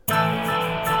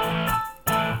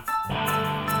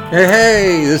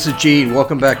Hey, this is Gene.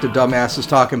 Welcome back to Dumbasses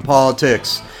Talking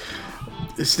Politics.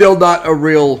 Still not a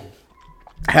real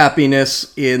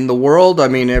happiness in the world. I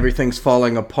mean, everything's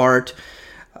falling apart.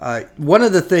 One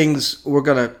of the things we're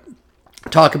going to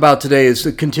talk about today is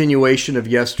the continuation of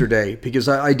yesterday, because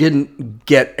I didn't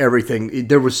get everything.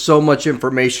 There was so much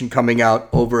information coming out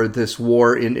over this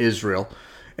war in Israel,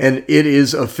 and it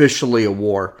is officially a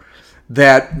war,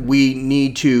 that we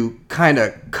need to kind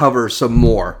of cover some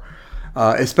more.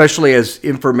 Especially as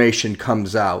information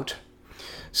comes out.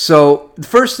 So,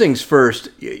 first things first,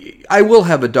 I will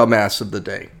have a dumbass of the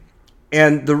day.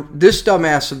 And this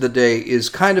dumbass of the day is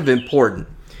kind of important.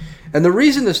 And the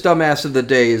reason this dumbass of the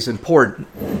day is important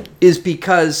is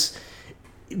because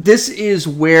this is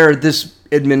where this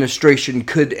administration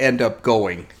could end up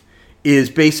going, is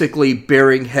basically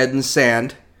burying head in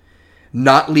sand,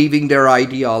 not leaving their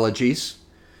ideologies.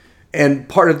 And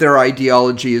part of their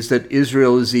ideology is that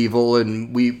Israel is evil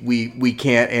and we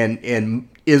can't, and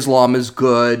Islam is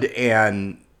good,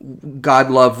 and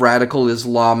God love radical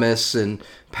Islamists, and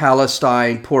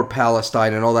Palestine, poor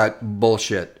Palestine, and all that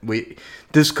bullshit.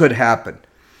 This could happen.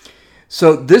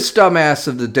 So this dumbass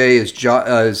of the day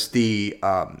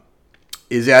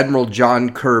is Admiral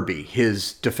John Kirby,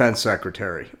 his defense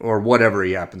secretary, or whatever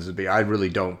he happens to be. I really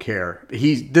don't care.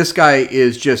 This guy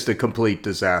is just a complete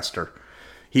disaster.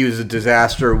 He was a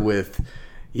disaster with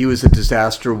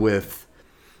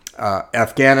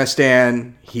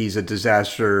Afghanistan. He's a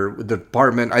disaster with the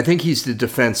department. I think he's the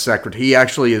defense secretary. He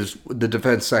actually is the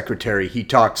defense secretary. He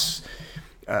talks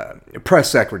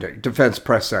defense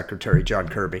press secretary, John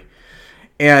Kirby.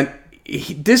 And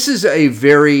this is a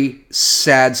very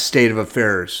sad state of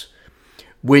affairs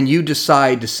when you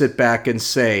decide to sit back and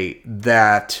say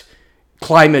that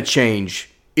climate change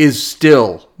is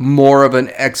still more of an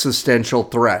existential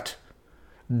threat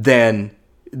than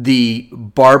the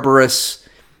barbarous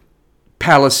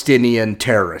Palestinian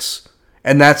terrorists.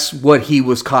 And that's what he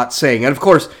was caught saying. And of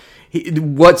course,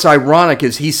 what's ironic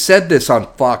is he said this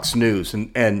on Fox News,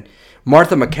 and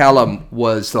Martha McCallum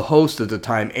was the host at the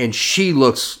time, and she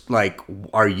looks like,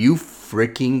 are you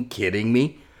freaking kidding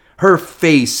me? Her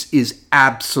face is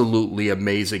absolutely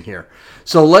amazing here.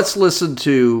 So let's listen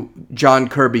to John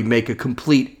Kirby make a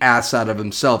complete ass out of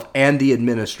himself and the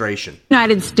administration. The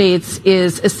United States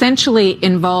is essentially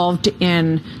involved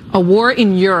in a war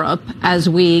in Europe as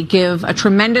we give a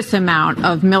tremendous amount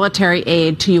of military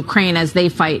aid to Ukraine as they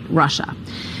fight Russia.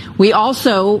 We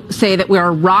also say that we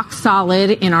are rock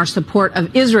solid in our support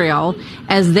of Israel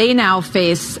as they now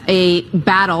face a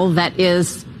battle that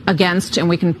is against, and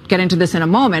we can get into this in a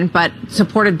moment, but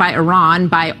supported by Iran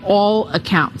by all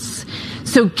accounts.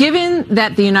 So given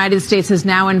that the United States is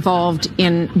now involved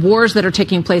in wars that are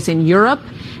taking place in Europe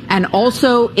and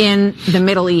also in the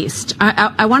Middle East,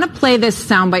 I want to play this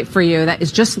soundbite for you that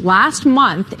is just last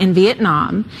month in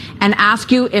Vietnam and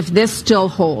ask you if this still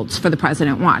holds for the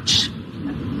president. Watch.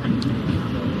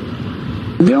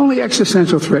 The only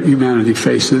existential threat humanity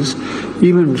faces,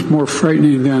 even more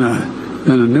frightening than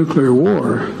a nuclear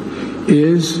war,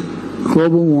 is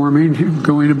global warming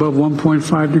going above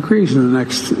 1.5 degrees in the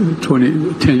next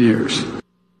 10 years.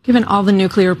 Given all the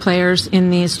nuclear players in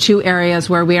these two areas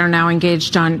where we are now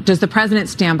engaged, John, does the president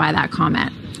stand by that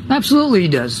comment? Absolutely he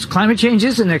does. Climate change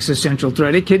is an existential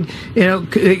threat.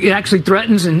 It actually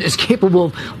threatens and is capable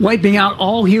of wiping out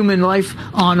all human life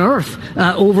on Earth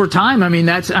over time. I mean,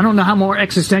 I don't know how more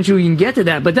existential you can get to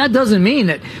that, but that doesn't mean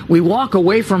that we walk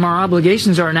away from our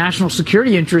obligations, our national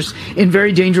security interests in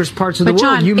very dangerous parts of the world.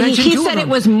 John, You mentioned he said it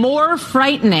was more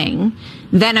frightening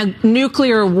than a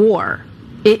nuclear war.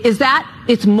 Is that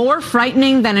it's more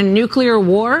frightening than a nuclear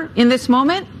war in this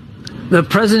moment? The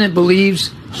president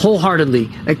believes wholeheartedly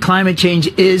that climate change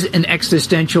is an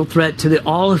existential threat to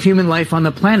all of human life on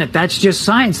the planet. That's just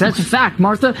science. That's a fact,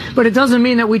 Martha. But it doesn't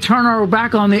mean that we turn our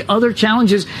back on the other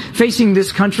challenges facing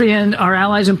this country and our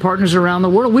allies and partners around the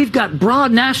world. We've got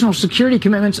broad national security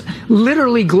commitments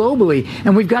literally globally,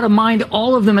 and we've got to mind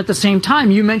all of them at the same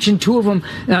time. You mentioned two of them,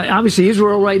 obviously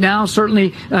Israel right now,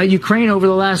 certainly Ukraine over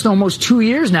the last almost 2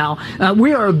 years now.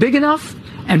 We are a big enough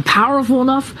and powerful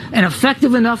enough and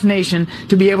effective enough nation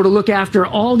to be able to look after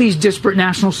all these disparate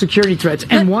national security threats.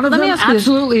 And one of them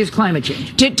absolutely is climate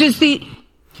change.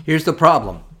 Here's the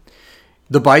problem.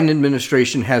 The Biden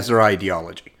administration has their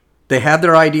ideology. They have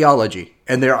their ideology,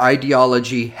 and their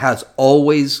ideology has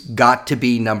always got to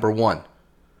be number one.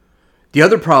 The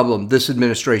other problem this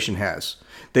administration has,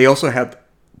 they also have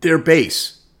their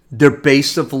base of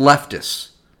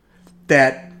leftists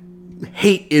that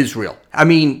hate Israel. I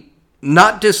mean,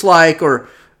 not dislike or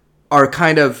are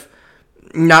kind of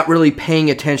not really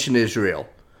paying attention to Israel,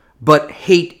 but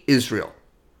hate Israel.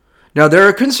 Now, there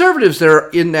are conservatives that are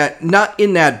in that, not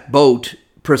in that boat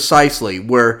precisely,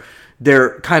 where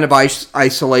they're kind of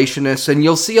isolationists, and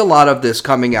you'll see a lot of this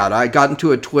coming out. I got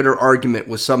into a Twitter argument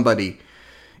with somebody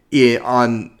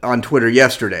on Twitter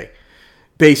yesterday,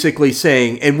 basically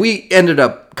saying, and we ended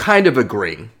up kind of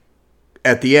agreeing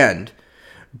at the end,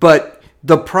 but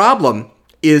the problem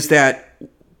is that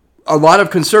a lot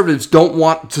of conservatives don't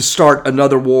want to start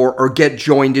another war or get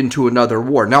joined into another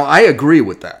war. Now, I agree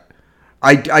with that.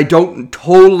 I don't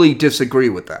totally disagree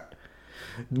with that.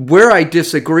 Where I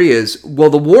disagree is,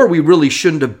 well, the war we really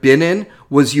shouldn't have been in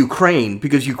was Ukraine,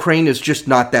 because Ukraine is just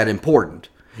not that important.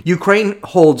 Ukraine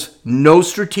holds no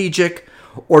strategic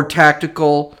or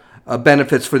tactical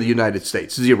benefits for the United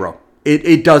States. Zero.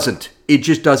 It doesn't. It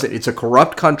just doesn't. It's a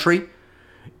corrupt country.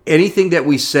 Anything that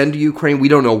we send to Ukraine, we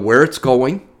don't know where it's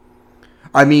going.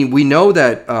 I mean, we know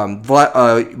that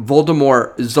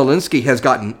Volodymyr Zelensky has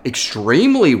gotten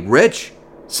extremely rich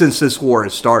since this war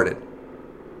has started.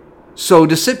 So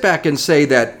to sit back and say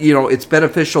that, it's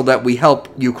beneficial that we help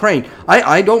Ukraine,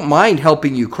 I don't mind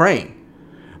helping Ukraine.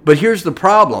 But here's the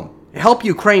problem. Help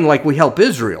Ukraine like we help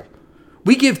Israel.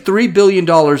 We give $3 billion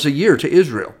a year to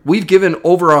Israel. We've given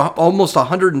over almost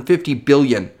 $150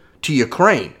 billion to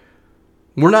Ukraine.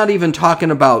 We're not even talking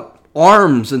about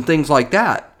arms and things like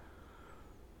that.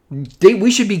 We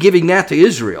should be giving that to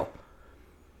Israel.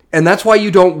 And that's why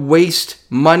you don't waste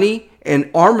money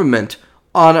and armament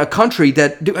on a country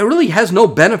that really has no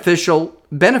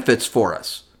benefits for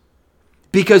us.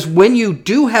 Because when you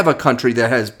do have a country that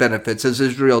has benefits, as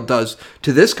Israel does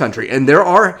to this country, and there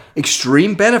are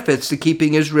extreme benefits to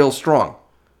keeping Israel strong.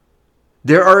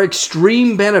 There are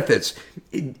extreme benefits.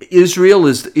 Israel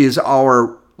is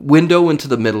our window into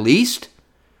the Middle East.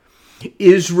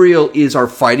 Israel is our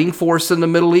fighting force in the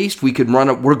Middle East. We're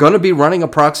going to be running a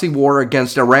proxy war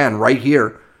against Iran right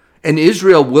here. And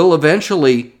Israel will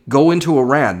eventually go into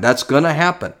Iran. That's going to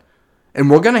happen. And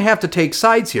we're going to have to take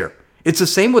sides here. It's the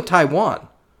same with Taiwan.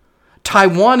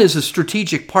 Taiwan is a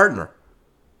strategic partner.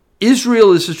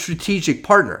 Israel is a strategic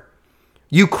partner.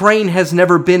 Ukraine has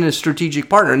never been a strategic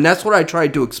partner. And that's what I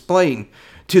tried to explain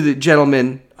to the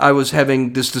gentleman I was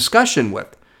having this discussion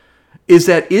with, is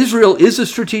that Israel is a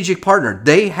strategic partner.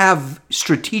 They have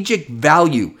strategic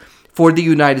value for the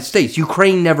United States.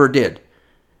 Ukraine never did.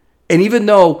 And even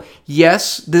though,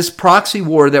 yes, this proxy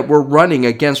war that we're running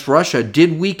against Russia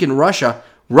did weaken Russia,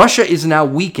 Russia is now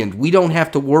weakened. We don't have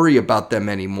to worry about them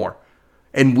anymore.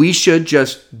 And we should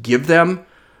just give them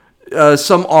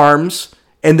some arms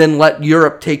and then let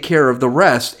Europe take care of the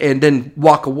rest and then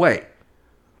walk away.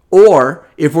 Or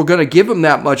if we're going to give them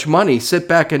that much money, sit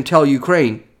back and tell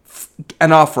Ukraine,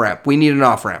 an off-ramp. We need an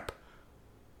off-ramp.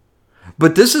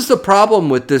 But this is the problem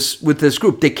with this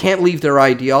group. They can't leave their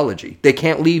ideology. They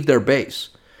can't leave their base.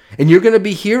 And you're going to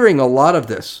be hearing a lot of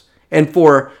this. And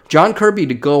for John Kirby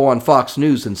to go on Fox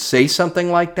News and say something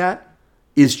like that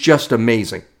is just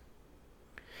amazing.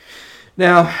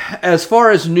 Now, as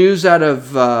far as news out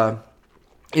of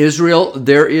Israel,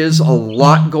 there is a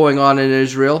lot going on in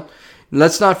Israel.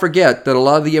 Let's not forget that a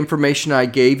lot of the information I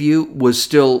gave you was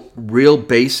still real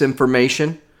base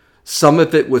information. Some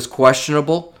of it was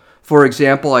questionable. For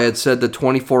example, I had said that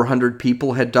 2,400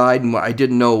 people had died, and I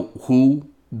didn't know who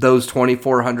those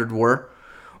 2,400 were.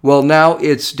 Well, now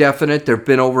it's definite. There have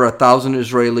been over 1,000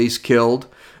 Israelis killed.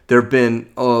 There have been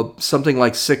something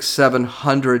like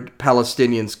 600-700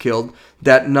 Palestinians killed.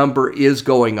 That number is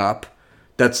going up.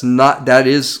 That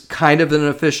is kind of an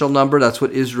official number. That's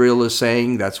what Israel is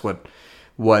saying. That's what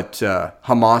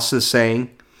Hamas is saying.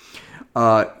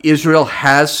 Israel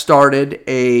has started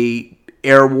a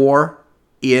air war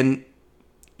in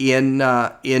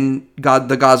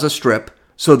the Gaza Strip.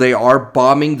 So they are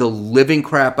bombing the living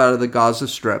crap out of the Gaza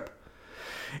Strip.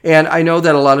 And I know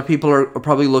that a lot of people are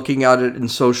probably looking at it in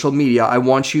social media. I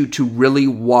want you to really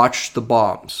watch the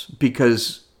bombs,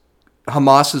 because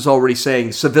Hamas is already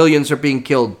saying civilians are being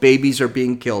killed, babies are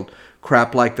being killed,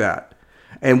 crap like that.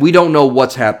 And we don't know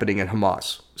what's happening at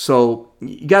Hamas. So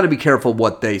you got to be careful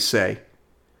what they say.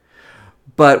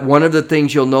 But one of the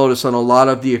things you'll notice on a lot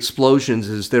of the explosions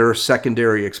is there are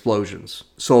secondary explosions.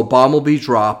 So a bomb will be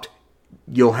dropped,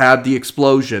 you'll have the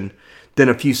explosion, then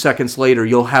a few seconds later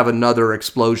you'll have another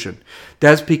explosion.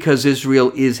 That's because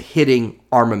Israel is hitting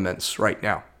armaments right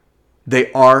now.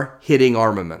 They are hitting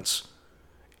armaments.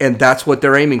 And that's what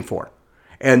they're aiming for.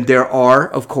 And there are,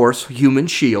 of course, human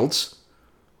shields.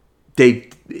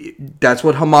 That's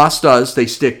what Hamas does. They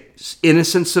stick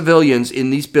innocent civilians in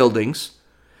these buildings.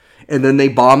 And then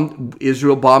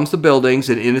Israel bombs the buildings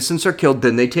and innocents are killed.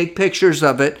 Then they take pictures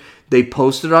of it. They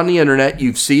post it on the internet.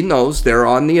 You've seen those. They're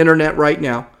on the internet right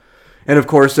now. And of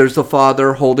course, there's the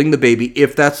father holding the baby.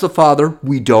 If that's the father,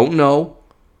 we don't know.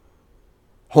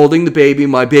 Holding the baby,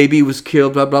 my baby was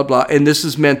killed, blah, blah, blah. And this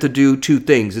is meant to do two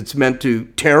things. It's meant to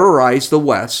terrorize the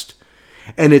West,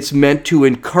 and it's meant to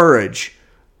encourage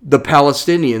the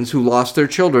Palestinians who lost their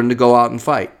children to go out and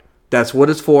fight. That's what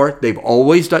it's for. They've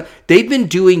always done. They've been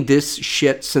doing this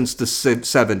shit since the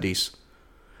 70s.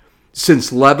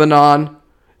 Since Lebanon,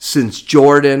 since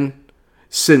Jordan,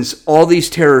 since all these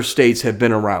terror states have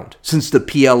been around. Since the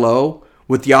PLO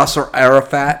with Yasser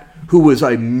Arafat, who was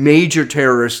a major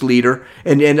terrorist leader.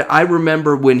 And I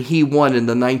remember when he won in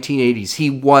the 1980s, he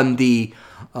won the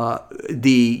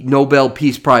Nobel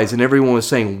Peace Prize, and everyone was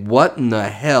saying, what in the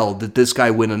hell did this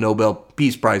guy win a Nobel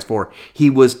Peace Prize for? He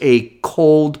was a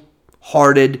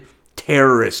cold-hearted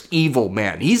terrorist, evil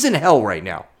man. He's in hell right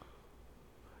now.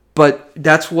 But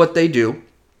that's what they do.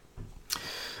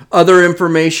 Other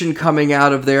information coming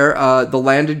out of there, the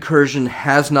land incursion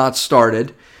has not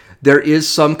started. There is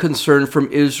some concern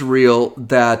from Israel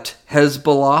that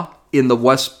Hezbollah in the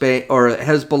West Bank, or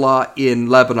Hezbollah in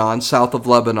Lebanon, south of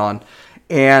Lebanon,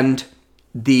 and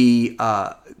the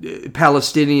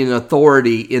Palestinian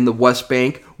Authority in the West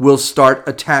Bank will start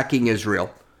attacking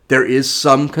Israel. There is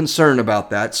some concern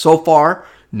about that. So far,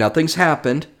 nothing's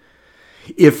happened.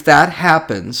 If that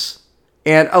happens,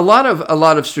 and a lot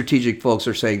of strategic folks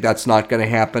are saying that's not going to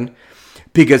happen,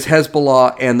 because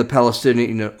Hezbollah and the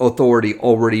Palestinian Authority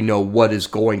already know what is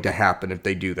going to happen if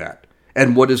they do that.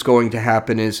 And what is going to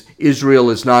happen is Israel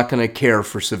is not going to care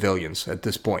for civilians at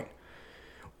this point.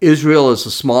 Israel is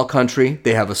a small country.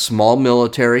 They have a small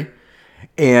military.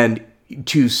 And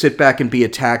to sit back and be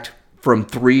attacked from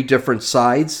 3 different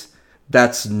sides,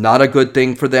 that's not a good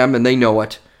thing for them, and they know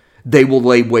it. They will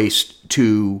lay waste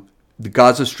to the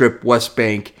Gaza Strip, West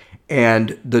Bank,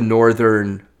 and the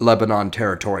northern Lebanon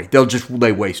territory. They'll just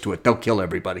lay waste to it. They'll kill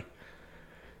everybody.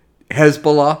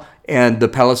 Hezbollah and the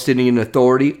Palestinian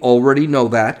Authority already know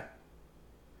that.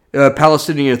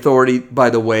 Palestinian Authority, by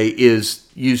the way,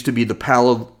 used to be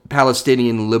the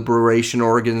Palestinian Liberation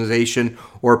Organization,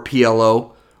 or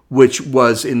PLO, which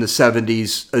was in the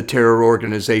 70s a terror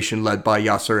organization led by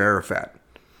Yasser Arafat.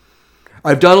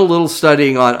 I've done a little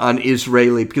studying on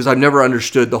Israeli, because I've never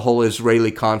understood the whole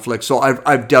Israeli conflict, so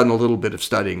I've done a little bit of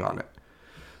studying on it.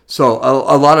 So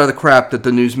a lot of the crap that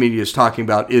the news media is talking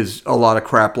about is a lot of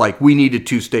crap like, we need a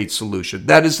 2-state solution.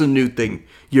 That is the new thing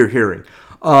you're hearing.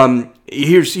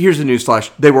 Here's a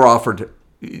newsflash.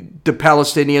 The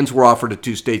Palestinians were offered a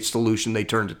 2-state solution. They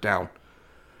turned it down.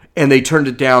 And they turned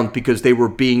it down because they were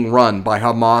being run by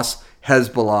Hamas,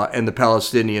 Hezbollah, and the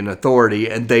Palestinian Authority,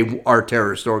 and they are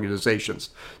terrorist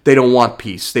organizations. They don't want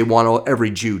peace. They want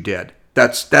every Jew dead.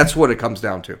 That's what it comes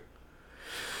down to.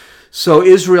 So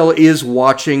Israel is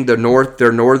watching their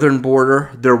northern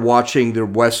border. They're watching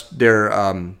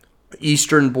their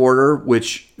eastern border,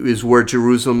 which is where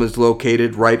Jerusalem is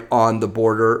located, right on the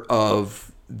border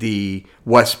of the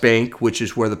West Bank, which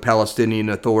is where the Palestinian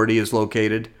Authority is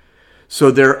located.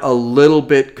 So they're a little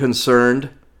bit concerned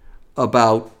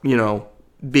about,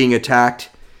 being attacked.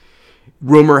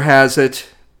 Rumor has it,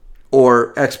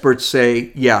 or experts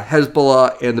say, yeah,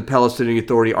 Hezbollah and the Palestinian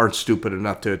Authority aren't stupid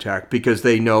enough to attack, because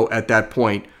they know at that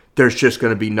point there's just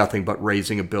going to be nothing but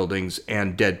razing of buildings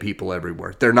and dead people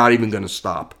everywhere. They're not even going to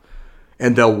stop.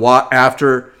 And they'll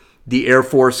after the Air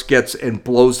Force gets and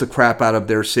blows the crap out of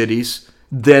their cities,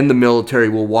 then the military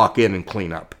will walk in and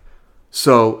clean up.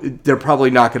 So they're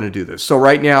probably not going to do this. So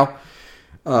right now,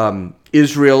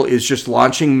 Israel is just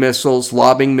launching missiles,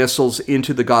 lobbing missiles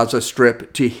into the Gaza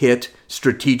Strip to hit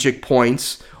strategic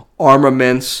points,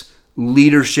 armaments,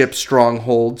 leadership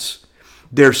strongholds.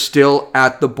 They're still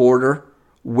at the border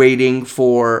waiting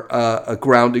for a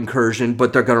ground incursion,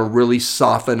 but they're going to really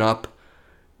soften up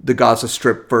the Gaza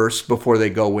Strip first before they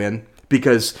go in,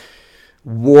 because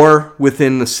war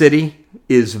within the city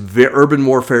urban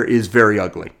warfare is very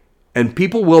ugly. And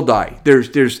people will die.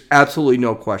 There's absolutely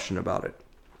no question about it.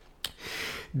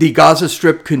 The Gaza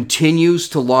Strip continues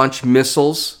to launch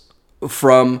missiles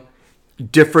from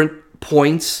different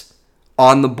points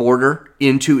on the border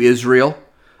into Israel.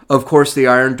 Of course, the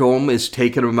Iron Dome is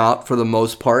taking them out for the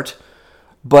most part.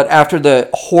 But after the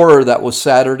horror that was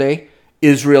Saturday,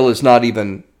 Israel is not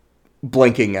even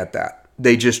blinking at that.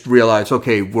 They just realize,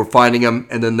 okay, we're finding them,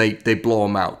 and then they blow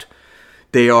them out.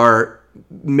 They are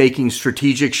making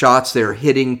strategic shots. They're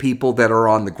hitting people that are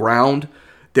on the ground.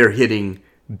 They're hitting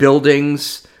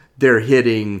buildings. They're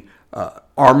hitting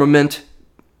armament,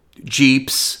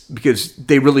 jeeps, because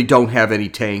they really don't have any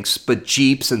tanks, but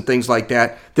jeeps and things like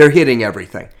that. They're hitting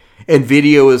everything. And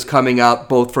video is coming out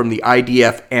both from the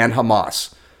IDF and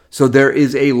Hamas. So there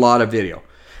is a lot of video.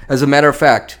 As a matter of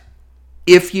fact,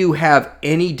 if you have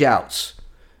any doubts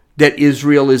that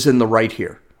Israel is in the right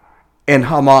here and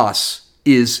Hamas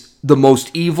is the most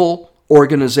evil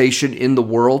organization in the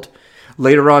world,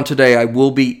 later on today I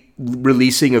will be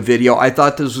releasing a video. I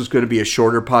thought this was going to be a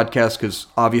shorter podcast because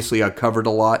obviously I covered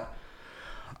a lot.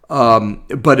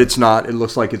 But it's not. It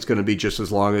looks like it's going to be just as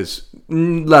long as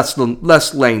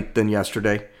less length than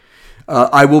yesterday.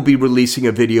 I will be releasing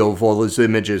a video of all those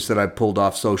images that I pulled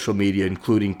off social media,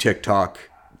 including TikTok,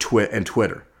 and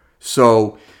Twitter.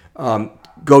 So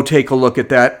go take a look at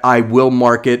that. I will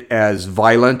mark it as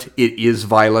violent. It is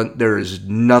violent. There is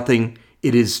nothing.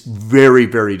 It is very,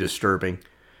 very disturbing.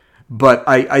 But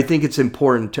I think it's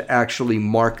important to actually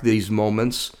mark these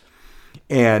moments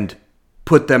and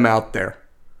put them out there.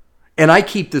 And I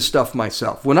keep this stuff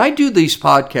myself. When I do these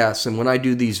podcasts and when I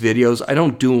do these videos, I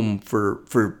don't do them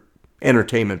for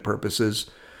entertainment purposes.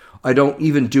 I don't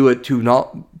even do it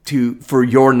for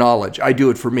your knowledge. I do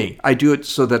it for me. I do it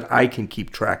so that I can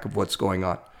keep track of what's going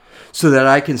on. So that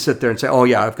I can sit there and say, oh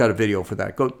yeah, I've got a video for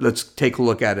that. Go, let's take a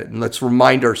look at it and let's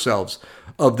remind ourselves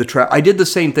of the I did the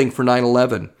same thing for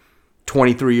 9/11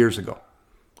 23 years ago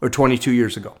or 22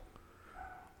 years ago.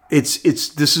 This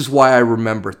is why I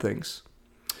remember things.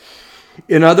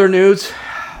 In other news,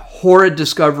 horrid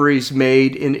discoveries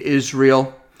made in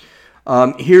Israel.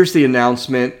 Here's the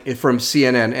announcement from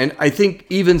CNN. And I think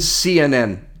even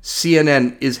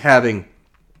CNN is having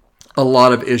a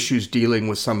lot of issues dealing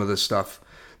with some of this stuff.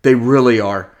 They really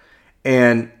are.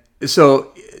 And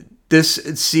so this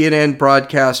CNN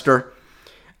broadcaster,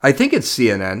 I think it's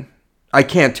CNN. I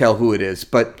can't tell who it is,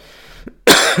 but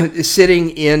sitting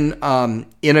in a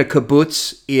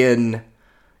kibbutz in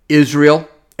Israel.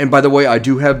 And by the way, I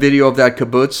do have video of that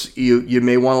kibbutz. You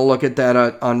may want to look at that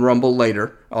on Rumble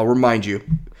later. I'll remind you.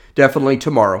 Definitely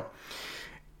tomorrow.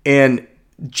 And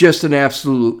just an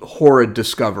absolute horrid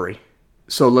discovery.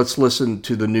 So let's listen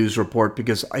to the news report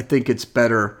because I think it's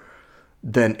better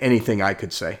than anything I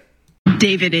could say.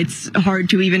 David, it's hard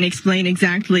to even explain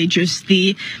exactly just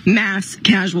the mass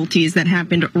casualties that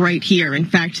happened right here. In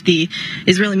fact, the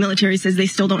Israeli military says they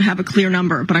still don't have a clear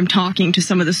number, but I'm talking to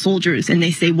some of the soldiers and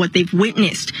they say what they've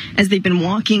witnessed as they've been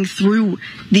walking through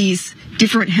these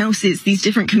different houses, these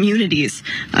different communities,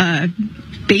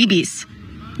 babies,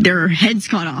 their heads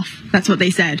cut off. That's what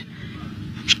they said.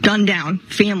 Gunned down,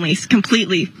 families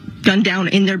completely gunned down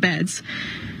in their beds.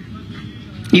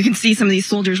 You can see some of these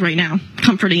soldiers right now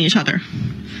comforting each other.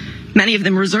 Many of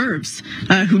them reserves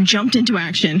who jumped into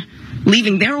action,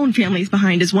 leaving their own families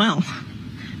behind as well,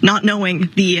 not knowing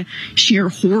the sheer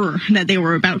horror that they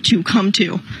were about to come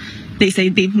to. They say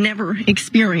they've never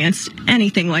experienced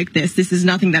anything like this. This is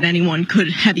nothing that anyone could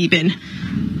have even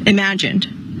imagined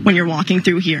when you're walking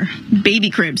through here. Baby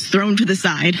cribs thrown to the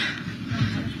side.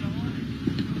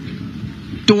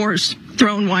 Doors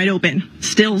thrown wide open.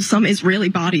 Still some Israeli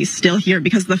bodies still here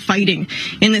because the fighting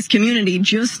in this community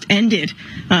just ended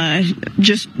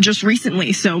just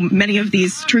recently. So many of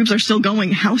these troops are still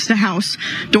going house to house,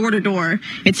 door to door.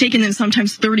 It's taken them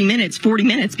sometimes 30 minutes, 40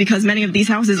 minutes because many of these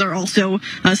houses are also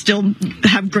still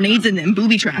have grenades in them,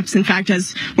 booby traps. In fact,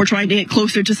 as we're trying to get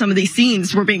closer to some of these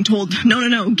scenes, we're being told,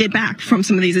 no, get back from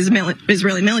some of these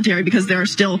Israeli military because there are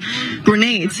still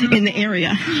grenades in the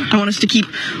area. I want us to keep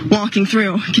walking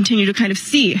through, continue to kind of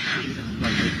see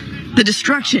the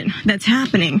destruction that's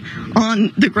happening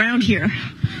on the ground here.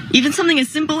 Even something as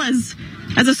simple as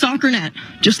a soccer net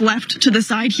just left to the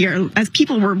side here as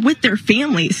people were with their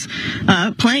families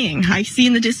playing. I see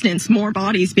in the distance more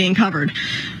bodies being covered.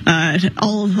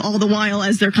 All the while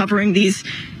as they're covering these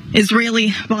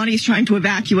Israeli bodies trying to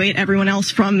evacuate everyone else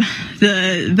from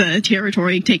the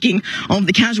territory, taking all of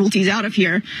the casualties out of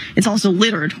here. It's also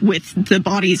littered with the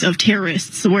bodies of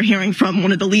terrorists. So we're hearing from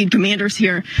one of the lead commanders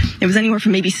here. It was anywhere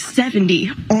from maybe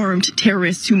 70 armed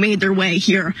terrorists who made their way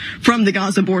here from the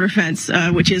Gaza border fence,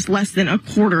 which is less than a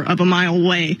quarter of a mile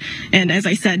away. And as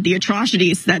I said, the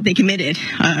atrocities that they committed,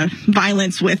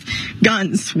 violence with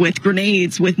guns, with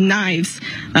grenades, with knives,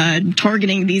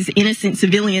 targeting these innocent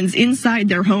civilians inside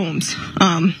their homes.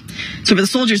 So for the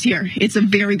soldiers here, it's a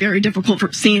very, very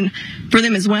difficult scene for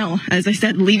them as well. As I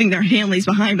said, leaving their families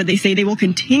behind, but they say they will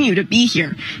continue to be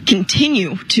here,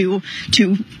 continue to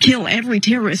kill every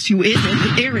terrorist who is in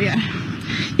the area.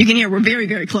 You can hear we're very,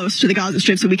 very close to the Gaza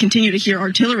Strip, so we continue to hear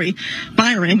artillery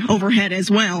firing overhead as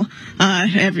well.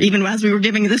 Even as we were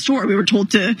giving this tour, we were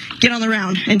told to get on the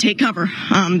ground and take cover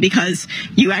because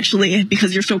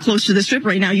you're so close to the Strip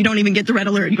right now, you don't even get the red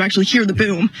alert. You actually hear the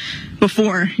boom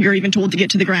before you're even told to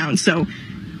get to the ground. So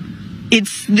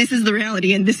this is the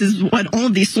reality, and this is what all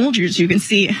of these soldiers, you can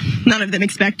see, none of them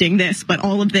expecting this, but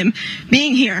all of them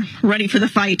being here, ready for the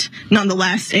fight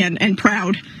nonetheless, and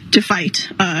proud to fight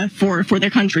for their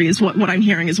country is what I'm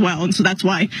hearing as well. And so that's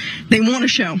why they want to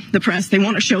show the press, they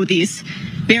want to show these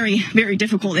very, very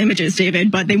difficult images,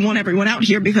 David, but they want everyone out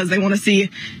here because they want to see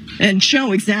and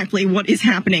show exactly what is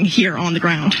happening here on the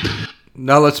ground.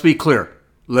 Now let's be clear.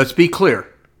 Let's be clear.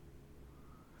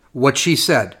 What she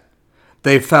said.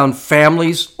 They found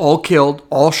families all killed,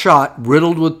 all shot,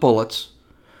 riddled with bullets.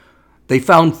 They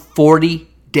found 40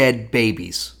 dead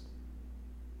babies.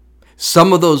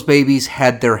 Some of those babies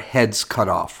had their heads cut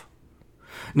off.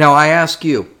 Now I ask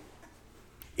you,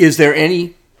 is there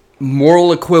any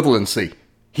moral equivalency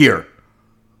here?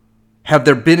 Have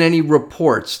there been any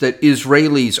reports that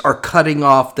Israelis are cutting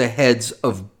off the heads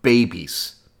of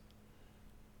babies?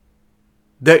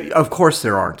 Of course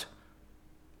there aren't,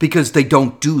 because they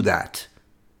don't do that.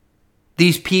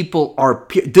 These people are...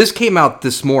 This came out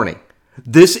this morning.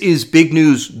 This is big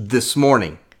news this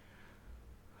morning.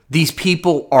 These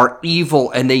people are evil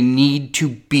and they need to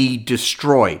be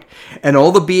destroyed. And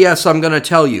all the BS I'm going to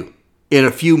tell you in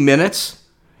a few minutes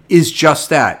is just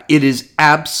that. It is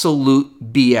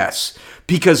absolute BS.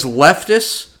 Because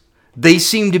leftists, they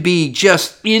seem to be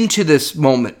just into this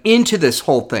moment, into this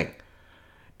whole thing.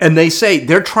 And they say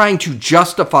they're trying to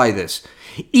justify this.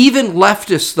 Even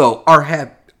leftists, though,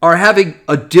 are having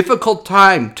a difficult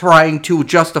time trying to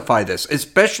justify this,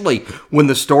 especially when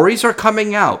the stories are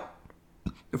coming out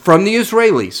from the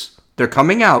Israelis. They're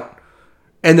coming out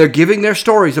and they're giving their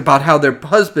stories about how their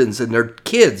husbands and their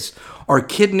kids are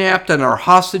kidnapped and are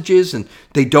hostages, and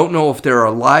they don't know if they're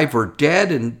alive or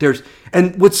dead.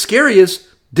 And what's scary is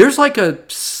there's like a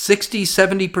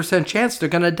 60-70% chance they're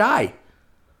going to die.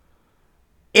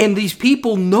 And these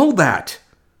people know that.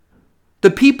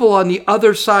 The people on the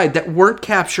other side that weren't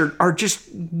captured are just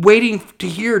waiting to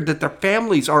hear that their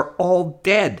families are all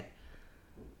dead.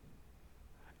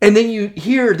 And then you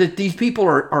hear that these people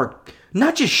are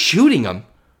not just shooting them,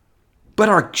 but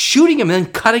are shooting them and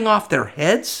then cutting off their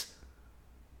heads.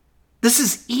 This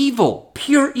is evil,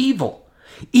 pure evil.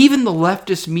 Even the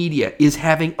leftist media is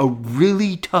having a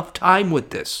really tough time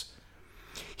with this.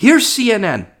 Here's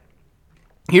CNN.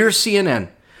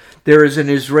 There is an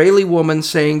Israeli woman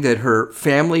saying that her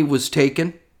family was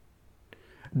taken.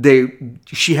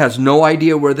 She has no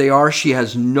idea where they are. She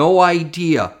has no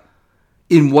idea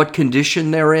in what condition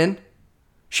they're in.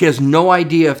 She has no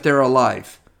idea if they're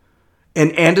alive.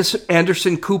 And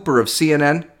Anderson Cooper of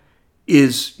CNN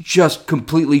is just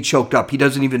completely choked up. He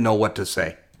doesn't even know what to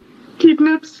say.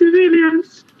 Kidnap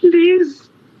civilians. Please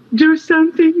do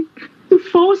something to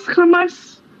force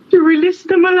Hamas to release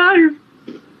them alive.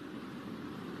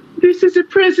 This is a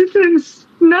precedent.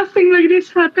 Nothing like this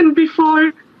happened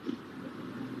before.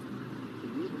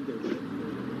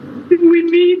 We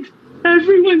need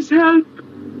everyone's help.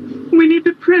 We need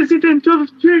the president of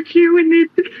Turkey. We need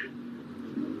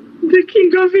the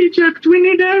king of Egypt. We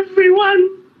need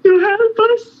everyone to help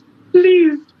us.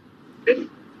 Please.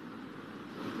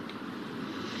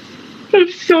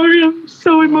 I'm sorry. I'm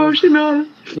so emotional.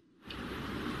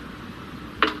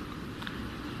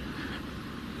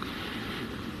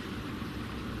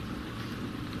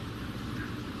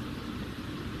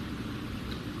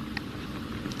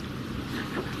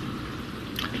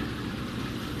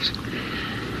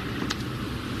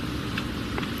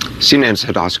 CNN's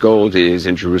Hadas Gold is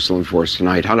in Jerusalem for us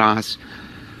tonight. Hadas,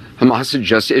 Hamas had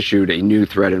just issued a new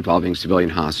threat involving civilian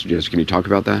hostages. Can you talk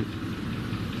about that?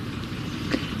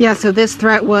 Yeah, so this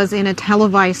threat was in a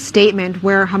televised statement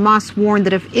where Hamas warned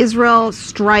that if Israel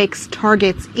strikes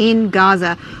targets in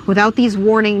Gaza without these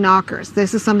warning knockers,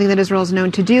 this is something that Israel is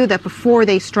known to do, that before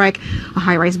they strike a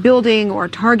high-rise building or a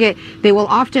target, they will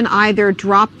often either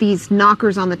drop these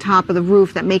knockers on the top of the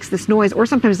roof that makes this noise, or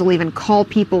sometimes they'll even call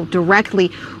people directly,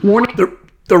 warning.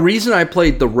 The reason I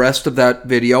played the rest of that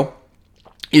video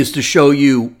is to show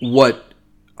you what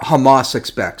Hamas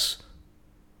expects.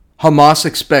 Hamas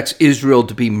expects Israel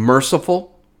to be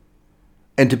merciful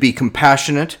and to be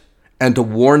compassionate and to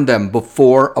warn them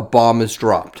before a bomb is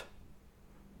dropped.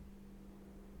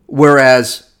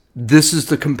 Whereas this is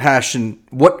the compassion.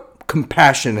 What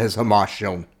compassion has Hamas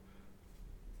shown?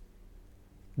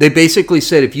 They basically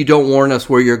said, if you don't warn us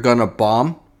where you're going to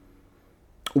bomb,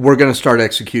 we're going to start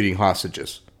executing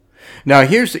hostages. Now,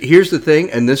 here's the thing,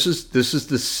 and this is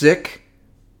the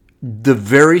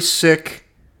very sick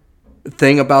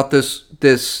thing about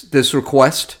this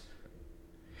request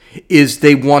is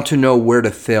they want to know where to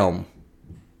film.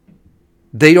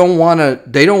 They don't want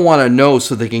to know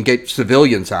so they can get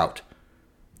civilians out.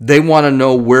 They want to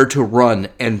know where to run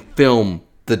and film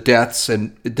the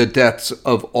deaths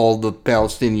of all the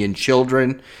Palestinian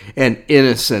children and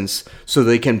innocents so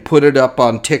they can put it up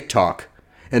on TikTok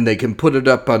and they can put it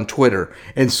up on Twitter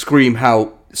and scream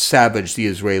how savage the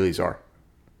Israelis are.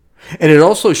 And it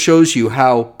also shows you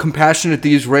how compassionate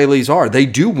the Israelis are. They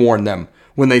do warn them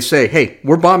when they say, hey,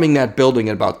 we're bombing that building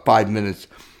in about 5 minutes.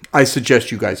 I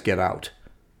suggest you guys get out.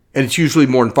 And it's usually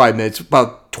more than 5 minutes,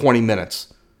 about 20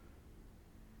 minutes.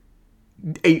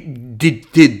 Did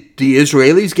the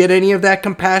Israelis get any of that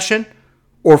compassion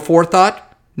or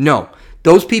forethought? No.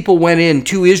 Those people went in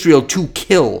to Israel to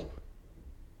kill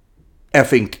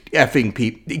effing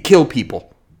people, kill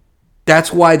people.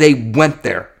 That's why they went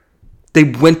there. They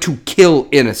went to kill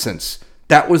innocents.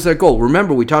 That was their goal.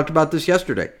 Remember, we talked about this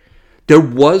yesterday. There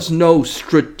was no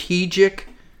strategic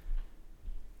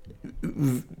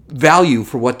value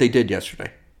for what they did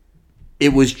yesterday.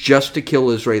 It was just to kill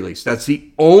Israelis. That's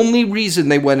the only reason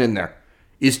they went in there,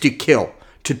 is to kill,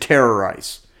 to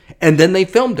terrorize. And then they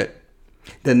filmed it.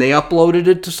 Then they uploaded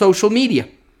it to social media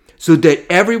so that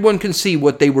everyone can see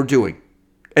what they were doing.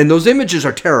 And those images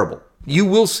are terrible. You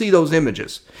will see those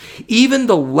images. Even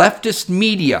the leftist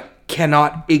media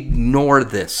cannot ignore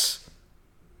this.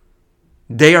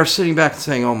 They are sitting back and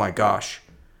saying, oh my gosh.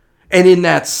 And in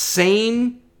that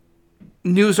same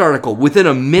news article, within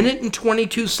a minute and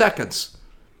 22 seconds,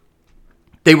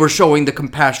 they were showing the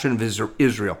compassion of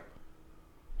Israel.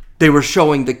 They were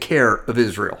showing the care of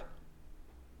Israel.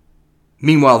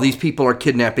 Meanwhile, these people are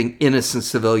kidnapping innocent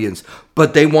civilians,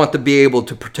 but they want to be able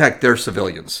to protect their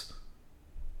civilians.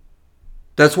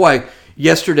 That's why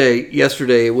yesterday,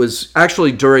 it was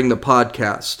actually during the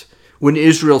podcast, when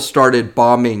Israel started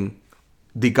bombing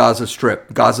the Gaza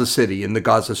Strip, Gaza City and the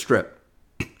Gaza Strip.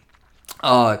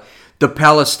 The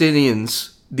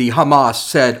Palestinians, the Hamas,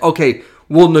 said, okay,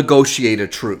 we'll negotiate a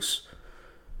truce.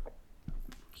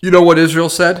 You know what Israel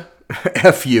said?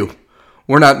 F you.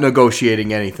 We're not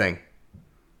negotiating anything.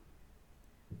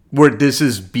 This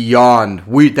is beyond.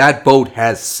 That boat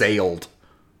has sailed.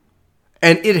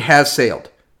 And it has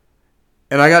sailed.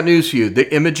 And I got news for you.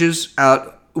 The images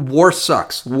out. War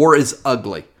sucks. War is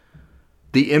ugly.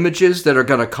 The images that are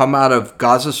going to come out of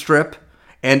Gaza Strip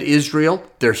and Israel,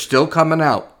 they're still coming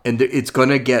out. And it's going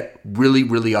to get really,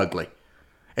 really ugly.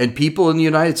 And people in the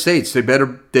United States, they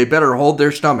better hold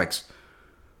their stomachs.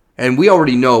 And we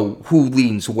already know who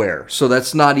leans where. So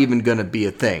that's not even going to be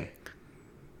a thing.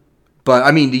 But,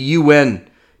 I mean, the UN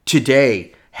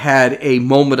today had a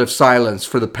moment of silence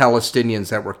for the Palestinians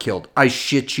that were killed. I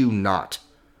shit you not.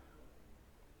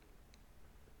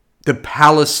 The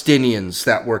Palestinians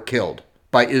that were killed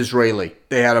by Israeli,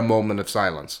 they had a moment of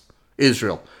silence.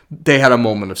 Israel, they had a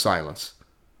moment of silence.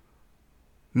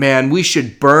 Man, we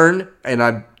should burn, and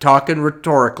I'm talking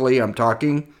rhetorically, I'm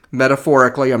talking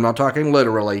metaphorically, I'm not talking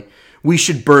literally. We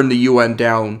should burn the UN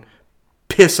down,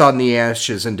 piss on the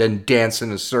ashes, and then dance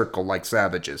in a circle like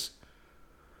savages.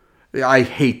 I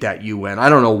hate that UN. I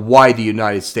don't know why the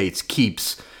United States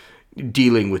keeps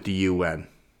dealing with the UN.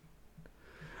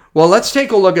 Well, let's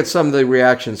take a look at some of the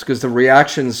reactions, because the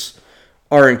reactions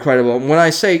are incredible. When I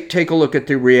say take a look at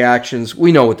the reactions,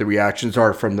 we know what the reactions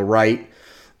are from the right.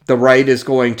 The right is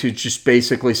going to just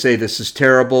basically say this is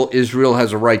terrible. Israel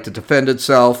has a right to defend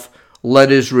itself.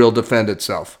 Let Israel defend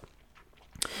itself.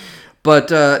 But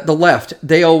the left,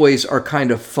 they always are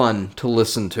kind of fun to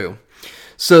listen to.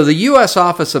 So the U.S.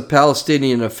 Office of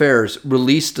Palestinian Affairs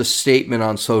released a statement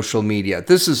on social media.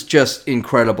 This is just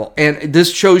incredible. And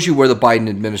this shows you where the Biden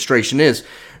administration is,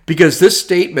 because this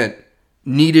statement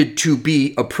needed to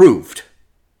be approved.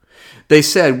 They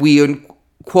said,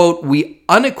 quote, we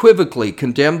unequivocally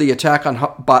condemn the attack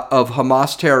of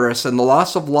Hamas terrorists and the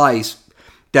loss of lives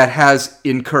that has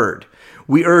incurred.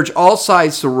 We urge all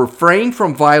sides to refrain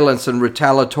from violence and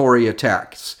retaliatory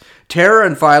attacks. Terror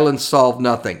and violence solve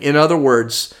nothing. In other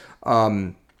words,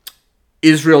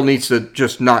 Israel needs to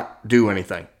just not do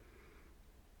anything.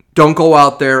 Don't go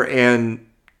out there and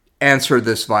answer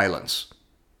this violence.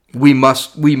 We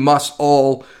must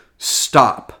all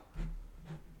stop.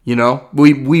 You know,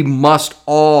 we must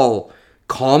all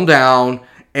calm down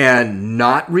and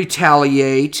not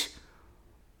retaliate.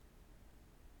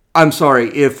 I'm sorry,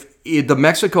 if the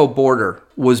Mexico border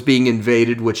was being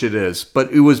invaded, which it is,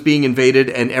 but it was being invaded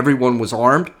and everyone was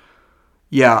armed,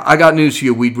 yeah, I got news for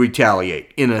you, we'd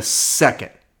retaliate in a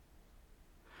second.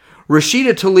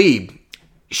 Rashida Tlaib,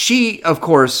 she, of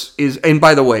course, is, and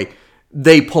by the way,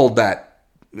 they pulled that.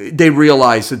 They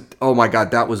realized that, oh my God,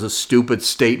 that was a stupid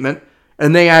statement.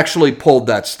 And they actually pulled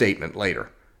that statement later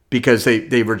because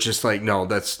they were just like, no,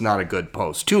 that's not a good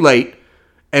post. Too late.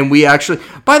 And we actually,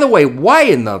 by the way, why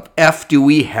in the F do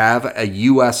we have a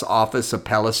U.S. Office of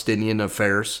Palestinian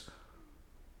Affairs?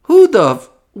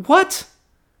 What?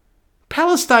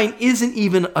 Palestine isn't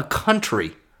even a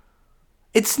country.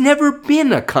 It's never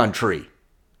been a country.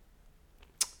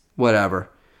 Whatever.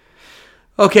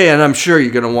 Okay, and I'm sure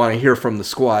you're going to want to hear from the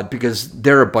squad because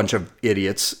they're a bunch of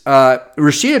idiots.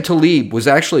 Rashida Tlaib was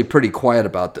actually pretty quiet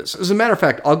about this. As a matter of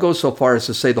fact, I'll go so far as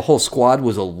to say the whole squad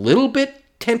was a little bit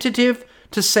tentative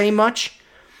to say much,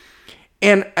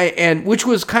 and which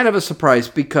was kind of a surprise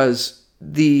because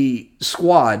the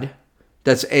squad,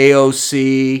 that's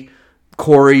AOC,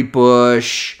 Cori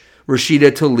Bush,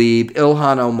 Rashida Tlaib,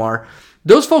 Ilhan Omar,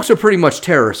 those folks are pretty much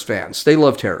terrorist fans. They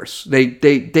love terrorists.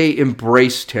 They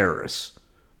embrace terrorists.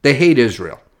 They hate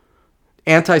Israel.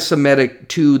 Anti-Semitic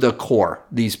to the core,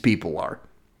 these people are.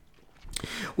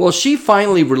 Well, she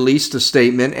finally released a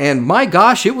statement, and my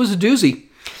gosh, it was a doozy.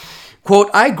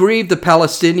 Quote, I grieve the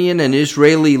Palestinian and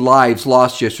Israeli lives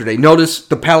lost yesterday. Notice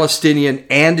the Palestinian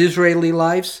and Israeli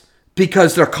lives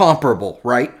because they're comparable,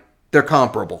 right? They're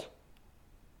comparable.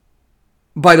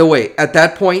 By the way, at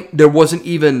that point, there wasn't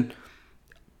even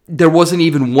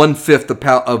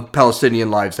 1/5 of Palestinian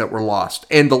lives that were lost.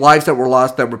 And the lives that were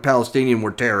lost that were Palestinian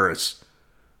were terrorists.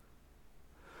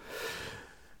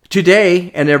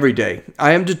 Today and every day,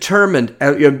 I am determined,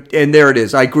 and there it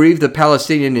is, I grieve the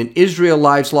Palestinian and Israel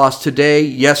lives lost today,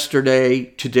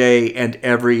 yesterday, today, and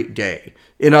every day.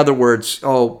 In other words,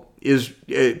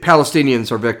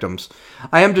 Palestinians are victims.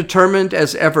 I am determined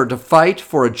as ever to fight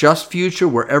for a just future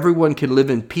where everyone can live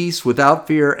in peace without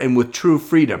fear and with true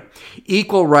freedom,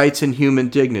 equal rights and human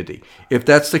dignity. If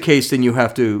that's the case, then you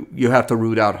have to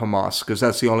root out Hamas because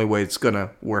that's the only way it's going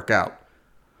to work out.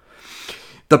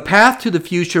 The path to the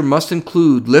future must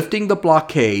include lifting the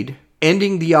blockade,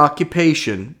 ending the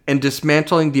occupation, and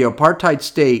dismantling the apartheid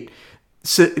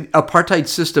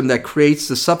system that creates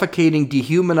the suffocating,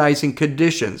 dehumanizing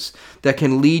conditions that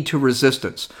can lead to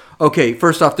resistance. Okay,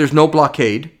 first off, there's no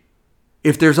blockade.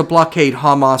 If there's a blockade,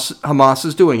 Hamas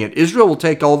is doing it. Israel will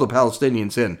take all the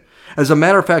Palestinians in. As a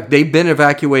matter of fact, they've been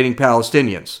evacuating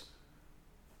Palestinians.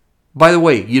 By the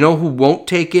way, you know who won't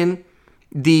take in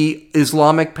the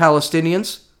Islamic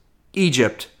Palestinians?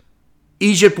 Egypt.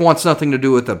 Egypt wants nothing to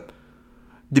do with them.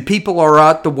 The people are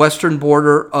at the western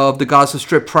border of the Gaza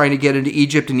Strip trying to get into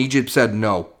Egypt, and Egypt said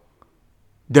no.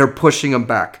 They're pushing them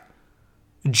back.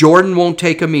 Jordan won't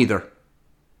take them either.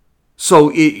 So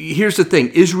here's the thing.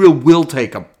 Israel will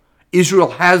take them.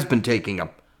 Israel has been taking them.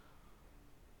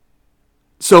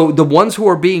 So the ones who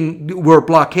are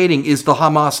blockading is the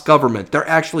Hamas government. They're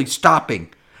actually stopping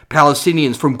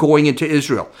Palestinians from going into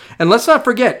Israel. And let's not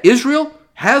forget, Israel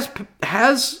has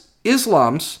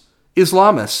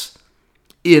Islamists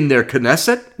in their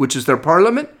Knesset, which is their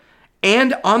parliament,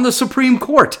 and on the Supreme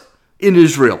Court in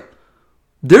Israel.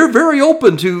 They're very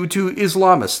open to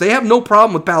Islamists. They have no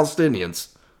problem with Palestinians.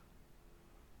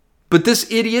 But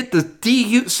this idiot,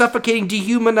 the suffocating,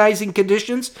 dehumanizing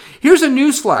conditions, here's a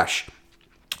newsflash.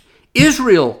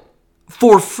 Israel,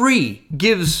 for free,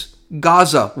 gives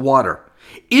Gaza water.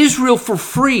 Israel, for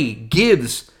free,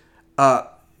 gives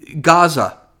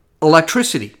Gaza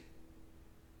electricity.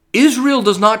 Israel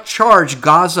does not charge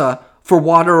Gaza for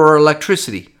water or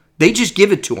electricity. They just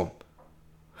give it to them.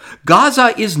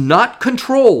 Gaza is not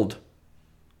controlled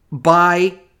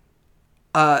by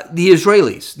the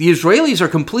Israelis. The Israelis are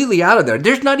completely out of there.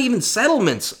 There's not even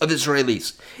settlements of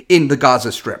Israelis in the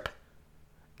Gaza Strip.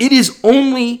 It is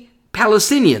only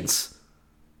Palestinians.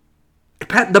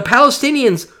 The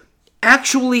Palestinians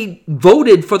actually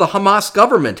voted for the Hamas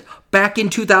government back in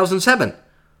 2007.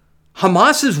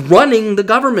 Hamas is running the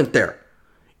government there.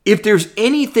 If there's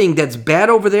anything that's bad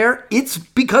over there, it's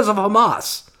because of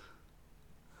Hamas.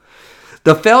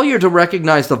 The failure to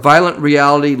recognize the violent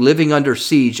reality living under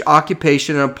siege,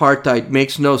 occupation, and apartheid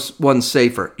makes no one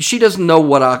safer. She doesn't know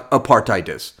what apartheid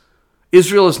is.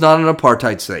 Israel is not an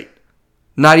apartheid state.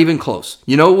 Not even close.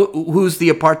 You know who's the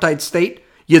apartheid state?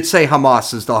 You'd say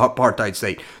Hamas is the apartheid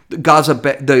state. The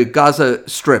Gaza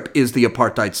Strip is the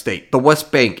apartheid state. The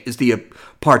West Bank is the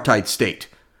apartheid state.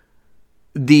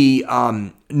 The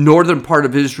northern part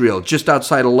of Israel, just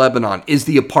outside of Lebanon, is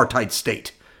the apartheid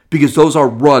state. Because those are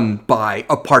run by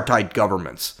apartheid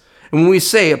governments. And when we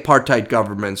say apartheid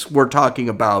governments, we're talking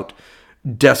about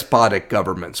despotic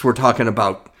governments. We're talking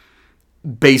about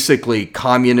basically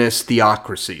communist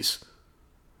theocracies.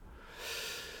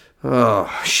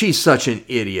 Oh, she's such an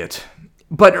idiot.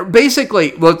 But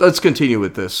basically, well, let's continue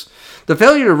with this. The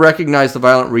failure to recognize the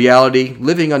violent reality,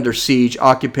 living under siege,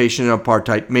 occupation, and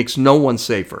apartheid makes no one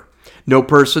safer. No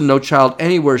person, no child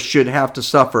anywhere should have to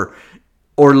suffer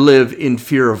or live in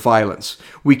fear of violence.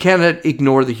 We cannot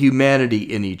ignore the humanity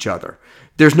in each other.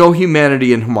 There's no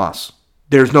humanity in Hamas.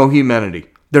 There's no humanity.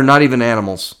 They're not even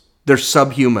animals. They're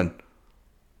subhuman.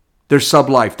 They're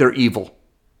sublife. They're evil.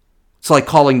 It's like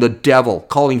calling the devil,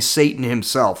 calling Satan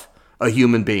himself a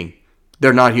human being.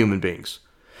 They're not human beings.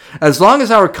 As long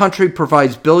as our country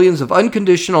provides billions of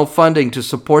unconditional funding to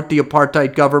support the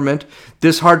apartheid government,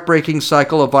 this heartbreaking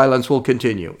cycle of violence will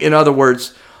continue. In other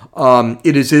words,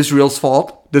 it is Israel's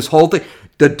fault. This whole thing,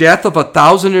 the death of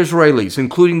 1,000 Israelis,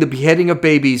 including the beheading of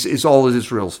babies, is all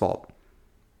Israel's fault.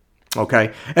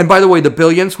 Okay? And by the way, the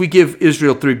billions, we give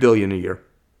Israel $3 billion a year.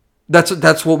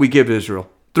 That's what we give Israel.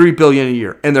 $3 billion a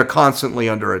year. And they're constantly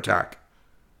under attack.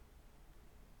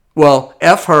 Well,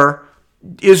 F her.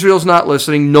 Israel's not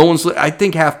listening. No one's. I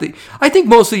think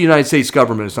most of the United States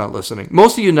government is not listening.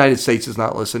 Most of the United States is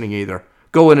not listening either.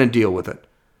 Go in and deal with it.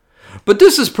 But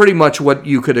this is pretty much what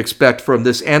you could expect from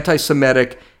this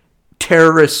anti-Semitic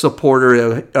terrorist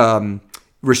supporter, Rashida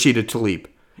Tlaib.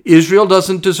 Israel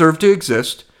doesn't deserve to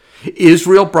exist.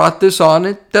 Israel brought this on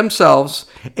it themselves,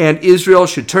 and Israel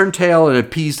should turn tail and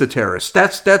appease the terrorists.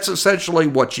 That's essentially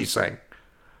what she's saying.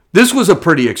 This was a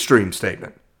pretty extreme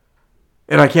statement.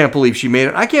 And I can't believe she made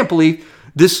it. I can't believe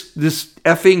this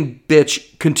effing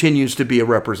bitch continues to be a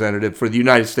representative for the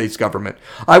United States government.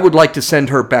 I would like to send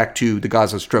her back to the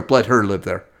Gaza Strip. Let her live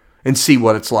there and see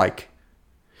what it's like.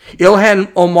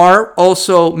 Ilhan Omar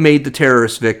also made the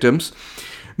terrorist victims.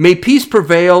 May peace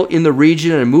prevail in the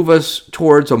region and move us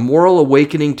towards a moral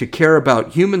awakening to care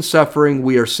about human suffering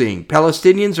we are seeing.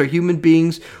 Palestinians are human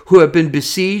beings who have been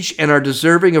besieged and are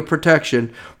deserving of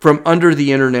protection from under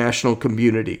the international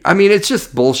community. I mean, it's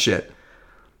just bullshit.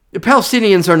 The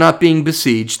Palestinians are not being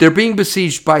besieged. They're being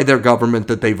besieged by their government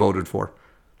that they voted for.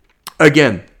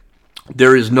 Again,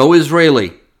 there is no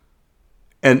Israeli.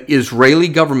 An Israeli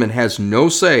government has no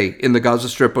say in the Gaza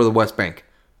Strip or the West Bank.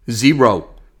 Zero.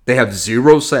 They have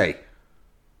zero say.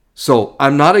 So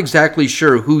I'm not exactly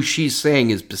sure who she's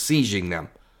saying is besieging them.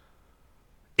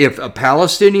 If a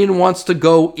Palestinian wants to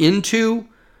go into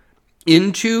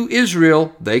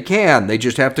Israel, they can. They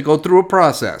just have to go through a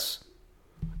process.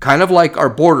 Kind of like our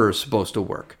border is supposed to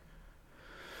work.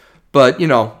 But,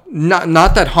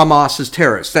 not that Hamas is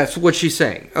terrorist. That's what she's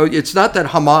saying. It's not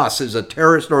that Hamas is a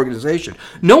terrorist organization.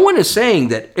 No one is saying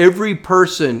that every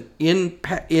person in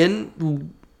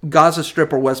Gaza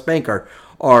Strip or West Bank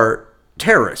are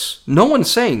terrorists. No one's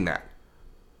saying that.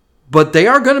 But they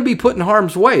are going to be put in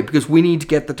harm's way because we need to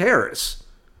get the terrorists.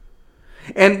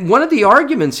 And one of the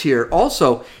arguments here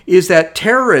also is that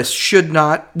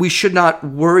we should not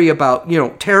worry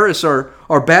about, terrorists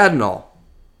are bad and all.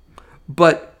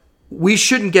 But we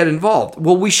shouldn't get involved.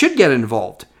 Well, we should get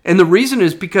involved. And the reason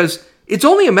is because it's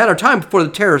only a matter of time before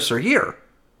the terrorists are here.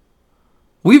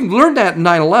 We've learned that in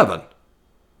 9/11.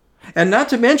 And not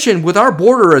to mention, with our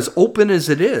border as open as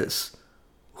it is,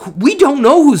 we don't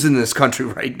know who's in this country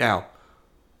right now.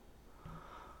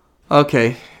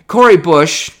 Okay, Cori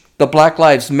Bush, the Black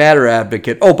Lives Matter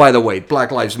advocate. Oh, by the way,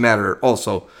 Black Lives Matter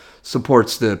also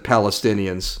supports the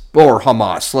Palestinians, or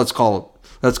Hamas, let's call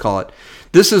it.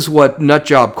 This is what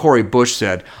nutjob Cori Bush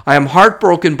said. I am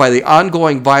heartbroken by the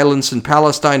ongoing violence in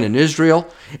Palestine and Israel,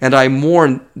 and I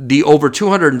mourn the over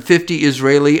 250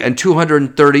 Israeli and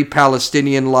 230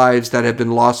 Palestinian lives that have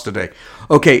been lost today.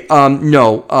 Okay,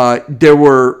 there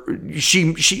were,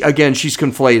 she's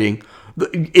conflating.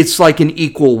 It's like an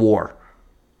equal war.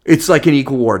 It's like an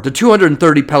equal war. The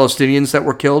 230 Palestinians that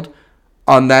were killed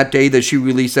on that day that she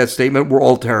released that statement were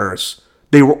all terrorists.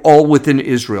 They were all within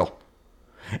Israel.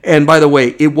 And by the way,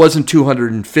 it wasn't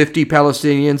 250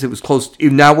 Palestinians. It was close.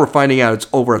 Now we're finding out it's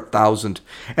over 1,000.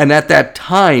 And at that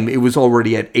time, it was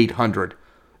already at 800.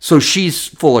 So she's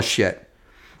full of shit.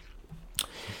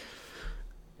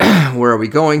 Where are we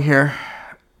going here?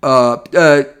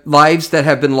 Lives that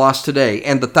have been lost today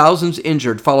and the thousands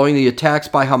injured following the attacks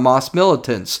by Hamas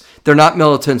militants. They're not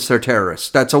militants, they're terrorists.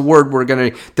 That's a word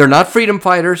they're not freedom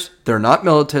fighters, they're not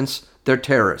militants, they're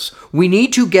terrorists. We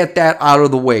need to get that out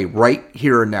of the way right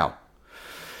here and now.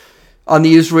 On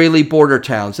the Israeli border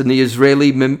towns and the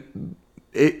Israeli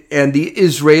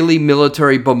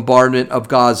military bombardment of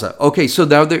Gaza. Okay, so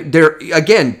now they're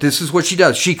again, this is what she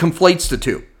does. She conflates the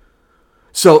two.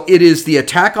 So it is the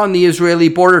attack on the Israeli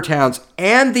border towns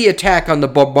and the attack on the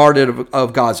bombardment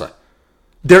of Gaza.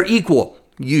 They're equal,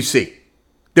 you see.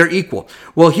 They're equal.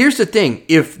 Well, here's the thing.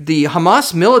 If the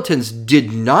Hamas militants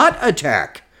did not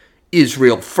attack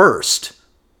Israel first,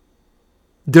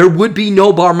 there would be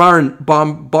no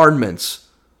bombardments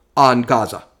on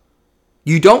Gaza.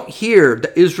 You don't hear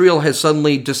that Israel has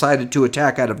suddenly decided to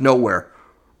attack out of nowhere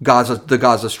the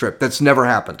Gaza Strip. That's never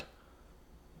happened.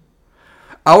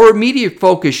 Our immediate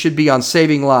focus should be on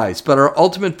saving lives, but our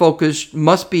ultimate focus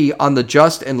must be on the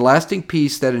just and lasting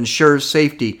peace that ensures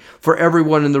safety for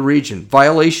everyone in the region.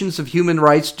 Violations of human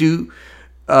rights do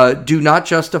not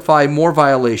justify more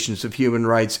violations of human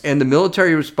rights, and the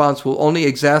military response will only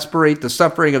exacerbate the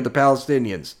suffering of the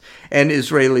Palestinians and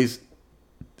Israelis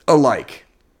alike.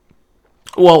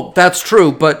 Well, that's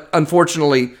true, but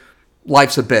unfortunately,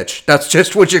 life's a bitch. That's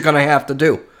just what you're going to have to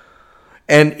do.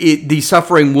 And the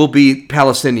suffering will be,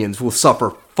 Palestinians will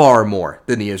suffer far more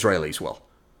than the Israelis will.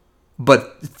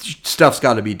 But stuff's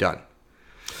got to be done.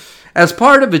 As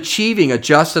part of achieving a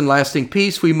just and lasting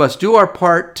peace, we must do our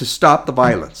part to stop the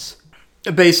violence.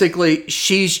 Basically,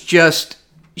 she's just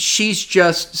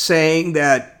saying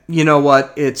that, you know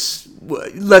what,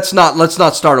 let's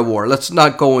not start a war. Let's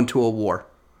not go into a war.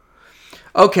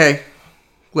 Okay,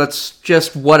 let's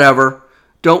just whatever.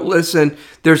 Don't listen.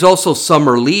 There's also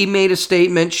Summer Lee made a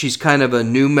statement. She's kind of a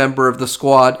new member of the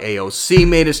squad. AOC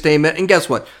made a statement. And guess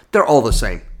what? They're all the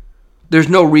same. There's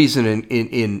no reason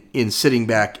in sitting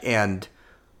back and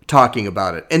talking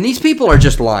about it. And these people are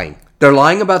just lying. They're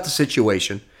lying about the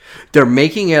situation. They're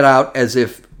making it out as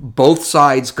if both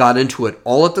sides got into it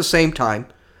all at the same time.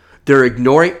 They're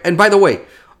ignoring. And by the way,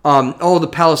 the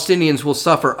Palestinians will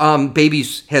suffer.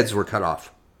 Babies' heads were cut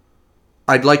off.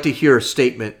 I'd like to hear a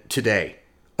statement today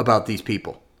about these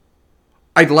people.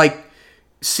 I'd like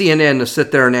CNN to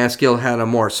sit there and ask Ilhan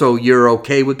Amor, so you're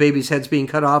okay with babies' heads being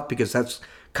cut off? Because that's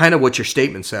kind of what your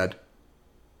statement said.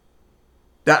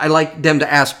 I'd like them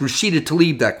to ask Rashida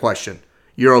Tlaib that question.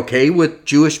 You're okay with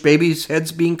Jewish babies'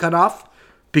 heads being cut off?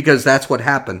 Because that's what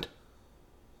happened.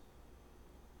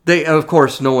 Of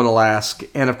course, no one will ask.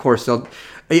 And of course, they'll...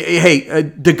 Hey,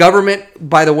 the government,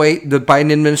 by the way, the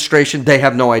Biden administration, they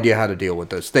have no idea how to deal with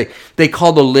this. They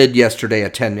called the lid yesterday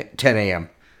at 10 a.m.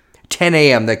 10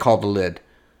 a.m. they called the lid.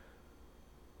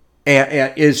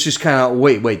 And it's just kind of,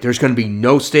 wait, there's going to be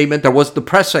no statement? There was the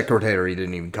press secretary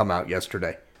didn't even come out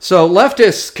yesterday. So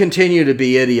leftists continue to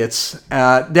be idiots.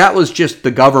 That was just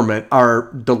the government,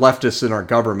 the leftists in our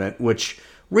government, which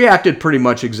reacted pretty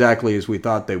much exactly as we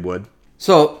thought they would.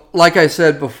 So, like I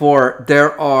said before,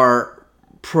 there are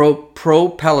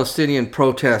pro-Palestinian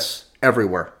protests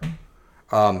everywhere.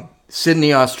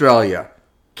 Sydney, Australia,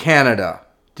 Canada,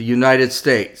 the United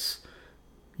States,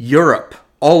 Europe,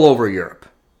 all over Europe.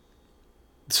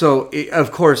 So,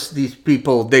 of course, these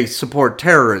people, they support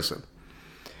terrorism.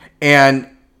 And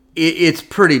it's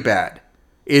pretty bad.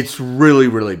 It's really,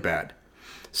 really bad.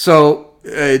 So,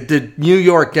 the New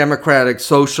York Democratic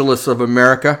Socialists of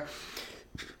America,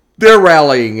 they're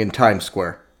rallying in Times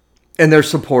Square. And they're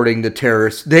supporting the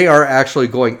terrorists. They are actually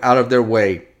going out of their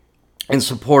way and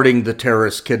supporting the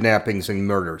terrorist kidnappings and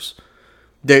murders.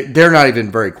 They're not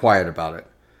even very quiet about it.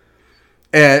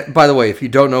 And by the way, if you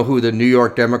don't know who the New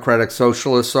York Democratic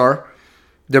Socialists are,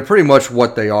 they're pretty much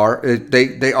what they are.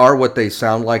 They are what they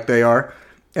sound like they are.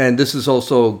 And this is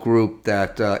also a group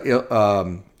that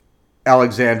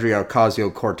Alexandria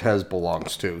Ocasio-Cortez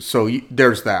belongs to. So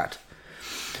there's that.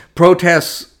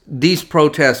 These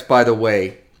protests, by the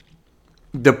way,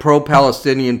 the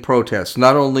pro-Palestinian protests,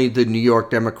 not only the New York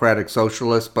Democratic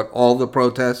Socialists, but all the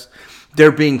protests,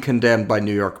 they're being condemned by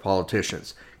New York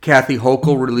politicians. Kathy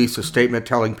Hochul released a statement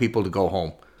telling people to go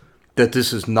home, that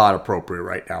this is not appropriate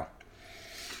right now.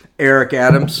 Eric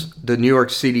Adams, the New York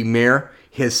City mayor,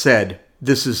 has said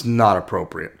this is not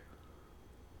appropriate.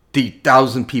 The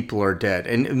 1,000 people are dead.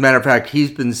 And as a matter of fact,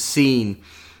 he's been seen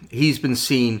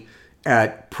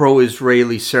at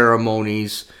pro-Israeli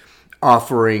ceremonies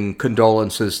offering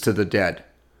condolences to the dead.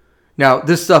 Now,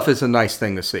 this stuff is a nice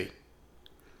thing to see.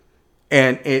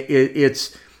 And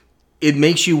it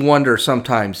makes you wonder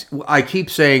sometimes. I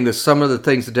keep saying that some of the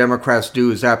things the Democrats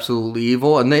do is absolutely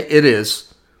evil, and it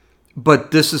is. But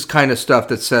this is kind of stuff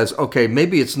that says, okay,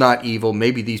 maybe it's not evil.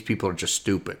 Maybe these people are just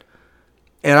stupid.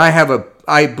 And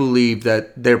I believe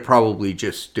that they're probably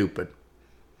just stupid.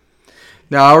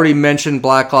 Now, I already mentioned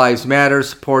Black Lives Matter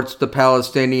supports the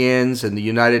Palestinians, and the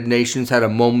United Nations had a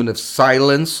moment of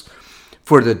silence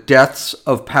for the deaths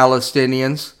of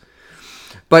Palestinians.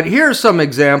 But here are some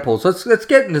examples. Let's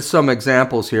get into some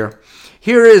examples here.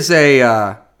 Here is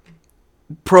a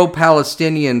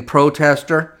pro-Palestinian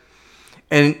protester,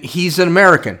 and he's an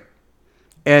American.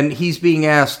 And he's being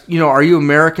asked, are you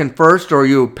American first or are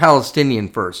you Palestinian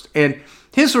first? And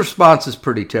his response is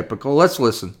pretty typical. Let's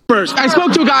listen. First, I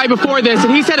spoke to a guy before this,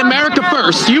 and he said America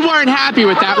first. You weren't happy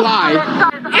with that. Why?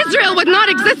 Israel would not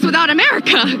exist without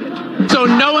America. So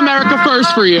no America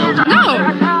first for you?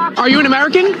 No. Are you an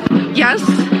American? Yes.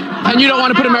 And you don't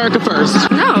want to put America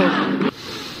first? No.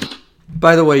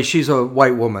 By the way, she's a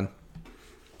white woman.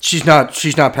 She's not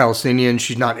Palestinian.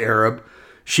 She's not Arab.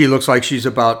 She looks like she's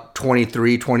about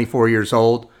 23, 24 years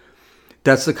old.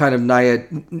 That's the kind of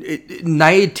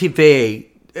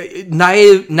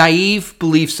naive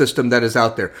belief system that is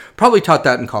out there. Probably taught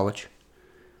that in college.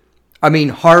 I mean,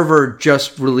 Harvard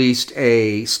just released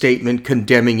a statement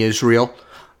condemning Israel.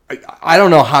 I don't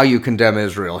know how you condemn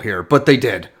Israel here, but they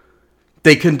did.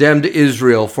 They condemned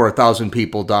Israel for 1,000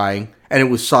 people dying, and it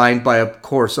was signed by, of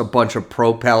course, a bunch of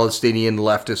pro-Palestinian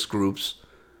leftist groups.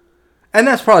 And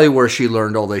that's probably where she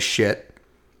learned all this shit.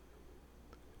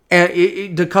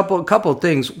 And a couple of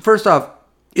things. First off,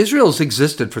 Israel's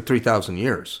existed for 3,000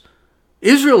 years.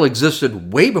 Israel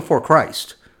existed way before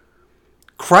Christ.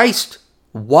 Christ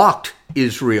walked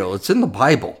Israel. It's in the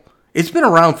Bible. It's been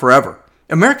around forever.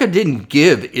 America didn't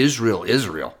give Israel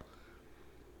Israel.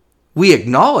 We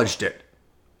acknowledged it.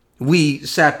 We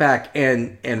sat back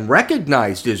and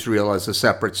recognized Israel as a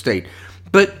separate state.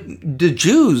 But the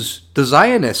Jews, the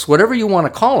Zionists, whatever you want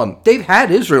to call them, they've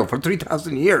had Israel for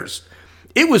 3,000 years.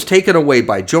 It was taken away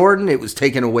by Jordan. It was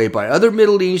taken away by other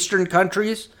Middle Eastern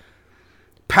countries.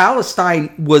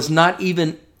 Palestine was not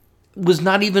even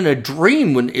a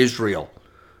dream when Israel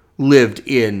lived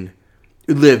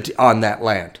on that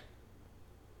land.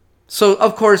 So,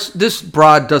 of course, this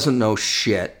broad doesn't know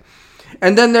shit.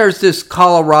 And then there's this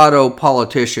Colorado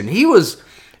politician. He was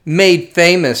made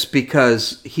famous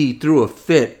because he threw a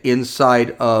fit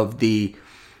inside of the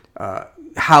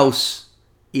house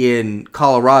in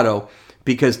Colorado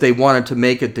because they wanted to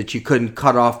make it that you couldn't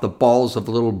cut off the balls of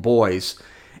little boys.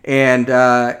 And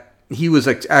he was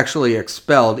actually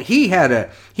expelled. He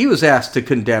was asked to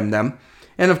condemn them.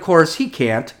 And of course, he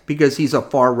can't because he's a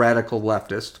far radical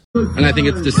leftist. And I think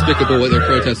it's despicable what they're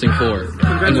protesting for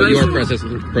and what you're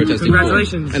protesting for.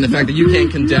 And the fact that you can't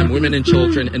condemn women and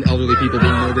children and elderly people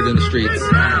being murdered in the streets.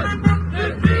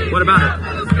 What about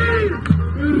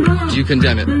it? Do you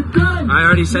condemn it? I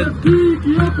already said.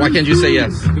 Why can't you say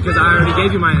yes? Because I already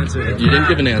gave you my answer. You didn't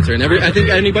give an answer. And I think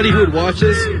anybody who would watch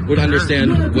this would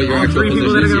understand what your actual position is here. 3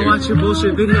 people that are going to watch your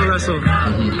bullshit video wrestle.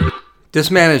 Mm-hmm.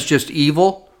 This man is just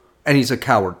evil. And he's a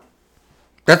coward.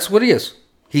 That's what he is.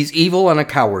 He's evil and a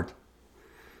coward.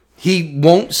 He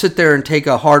won't sit there and take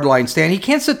a hardline stand. He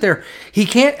can't sit there. He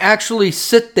can't actually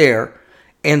sit there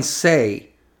and say,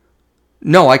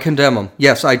 no, I condemn him.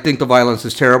 Yes, I think the violence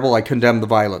is terrible. I condemn the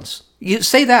violence. You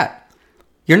say that.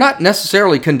 You're not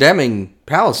necessarily condemning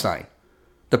Palestine,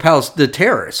 the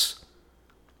terrorists.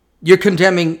 You're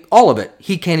condemning all of it.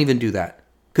 He can't even do that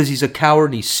because he's a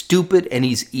coward, he's stupid, and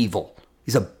he's evil.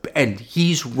 And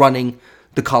he's running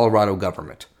the Colorado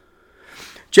government.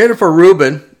 Jennifer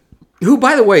Rubin, who,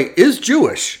 by the way, is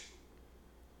Jewish.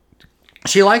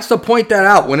 She likes to point that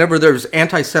out whenever there's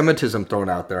anti-Semitism thrown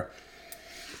out there.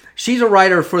 She's a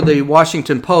writer for the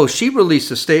Washington Post. She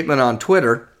released a statement on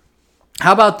Twitter.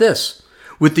 How about this?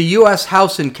 With the U.S.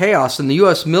 House in chaos and the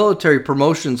U.S. military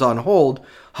promotions on hold,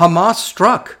 Hamas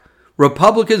struck.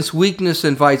 Republicans' weakness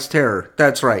invites terror.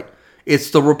 That's right. It's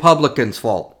the Republicans'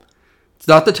 fault. It's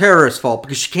not the terrorists' fault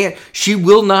because she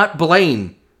will not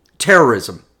blame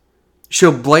terrorism.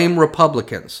 She'll blame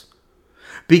Republicans.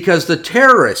 Because the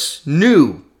terrorists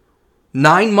knew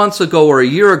 9 months ago or a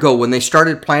year ago when they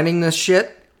started planning this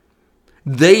shit,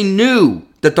 they knew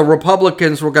that the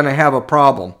Republicans were going to have a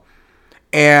problem.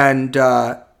 And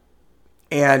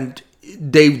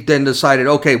they then decided,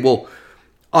 okay, well,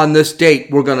 on this date,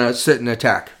 we're going to sit and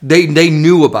attack. They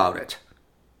knew about it.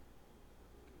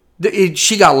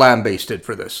 She got lambasted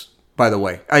for this, by the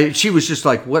way. She was just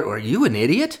like, what, are you an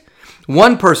idiot?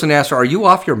 One person asked her, are you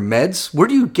off your meds? Where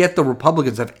do you get the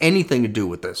Republicans have anything to do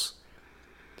with this?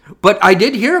 But I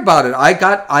did hear about it. I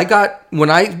got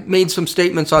when I made some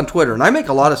statements on Twitter, and I make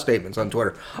a lot of statements on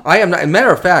Twitter. As a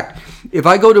matter of fact, if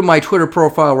I go to my Twitter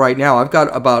profile right now, I've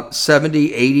got about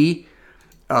 70, 80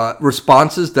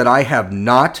 responses that I have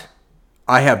not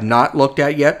looked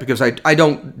at yet because I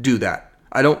don't do that.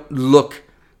 I don't look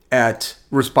at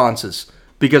responses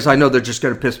because I know they're just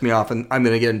going to piss me off and I'm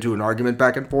going to get into an argument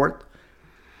back and forth.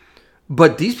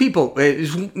 But these people,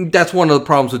 that's one of the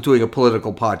problems with doing a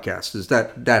political podcast is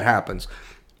that happens.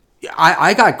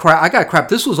 I got crap.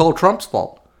 This was all Trump's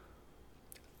fault.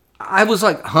 I was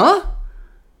like, huh?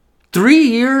 3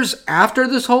 years after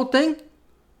this whole thing,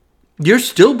 you're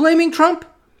still blaming Trump?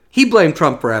 He blamed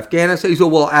Trump for Afghanistan. He said,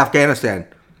 well, Afghanistan.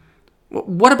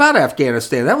 What about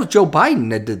Afghanistan? That was Joe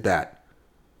Biden that did that.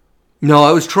 No,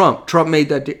 it was Trump. Trump made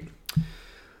that.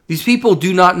 These people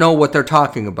do not know what they're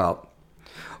talking about.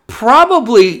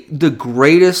 Probably the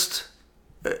greatest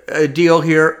deal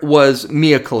here was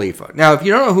Mia Khalifa. Now, if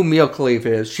you don't know who Mia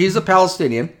Khalifa is, she's a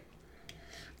Palestinian.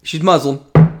 She's Muslim.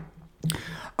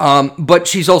 But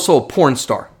she's also a porn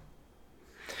star.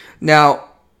 Now,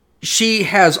 she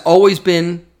has always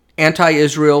been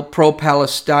anti-Israel,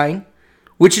 pro-Palestine,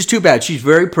 which is too bad. She's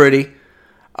very pretty.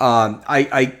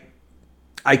 I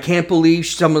can't believe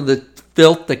some of the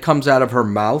filth that comes out of her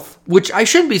mouth, which I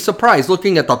shouldn't be surprised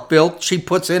looking at the filth she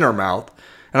puts in her mouth.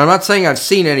 And I'm not saying I've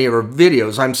seen any of her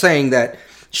videos. I'm saying that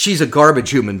she's a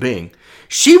garbage human being.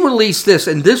 She released this,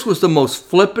 and this was the most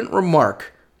flippant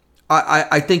remark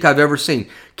I think I've ever seen.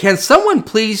 Can someone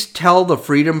please tell the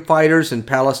freedom fighters in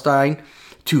Palestine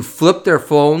to flip their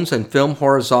phones and film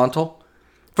horizontal?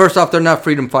 First off, they're not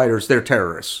freedom fighters, they're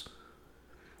terrorists.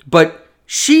 But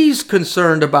she's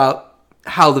concerned about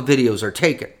how the videos are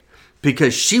taken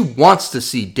because she wants to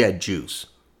see dead Jews.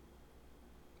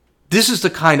 This is the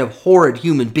kind of horrid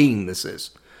human being this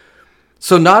is.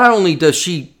 So not only does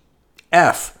she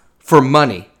F for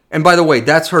money, and by the way,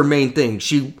 that's her main thing.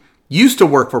 She used to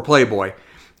work for Playboy,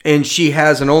 and she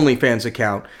has an OnlyFans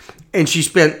account, and she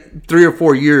spent 3 or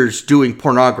 4 years doing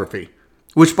pornography,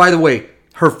 which, by the way,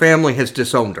 her family has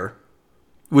disowned her,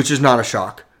 which is not a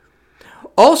shock.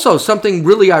 Also, something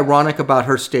really ironic about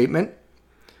her statement,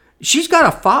 she's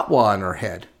got a fatwa on her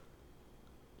head.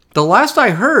 The last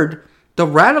I heard, the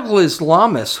radical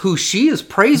Islamists who she is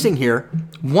praising here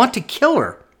want to kill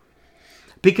her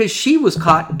because she was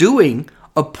caught doing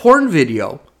a porn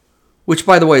video, which,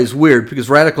 by the way, is weird because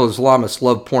radical Islamists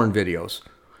love porn videos.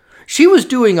 She was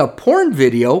doing a porn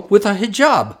video with a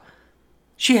hijab.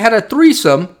 She had a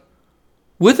threesome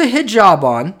with a hijab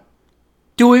on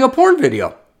doing a porn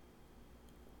video.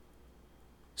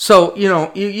 So,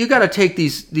 you got to take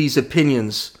these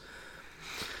opinions.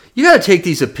 You got to take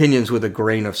these opinions with a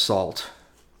grain of salt.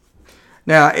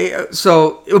 Now,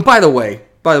 so by the way,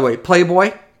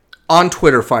 Playboy on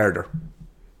Twitter fired her.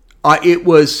 It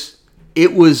was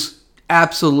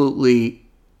absolutely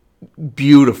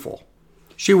beautiful.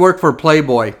 She worked for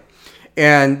Playboy,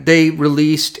 and they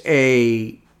released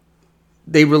a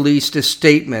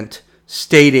statement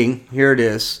stating, here it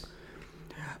is,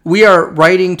 "We are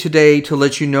writing today to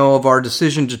let you know of our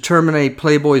decision to terminate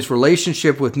Playboy's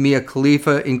relationship with Mia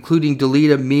Khalifa, including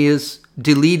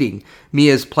deleting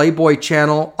Mia's Playboy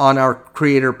channel on our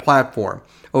creator platform.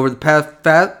 Over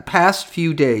the past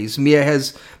few days, Mia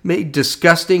has made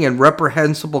disgusting and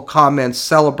reprehensible comments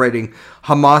celebrating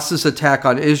Hamas's attack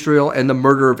on Israel and the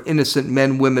murder of innocent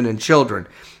men, women, and children.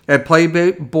 At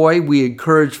Playboy, we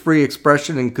encourage free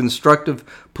expression and constructive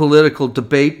political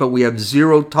debate, but we have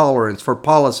zero tolerance for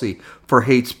policy for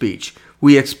hate speech.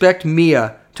 We expect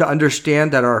Mia to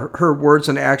understand that her words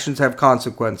and actions have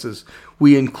consequences.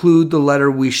 We include the letter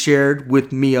we shared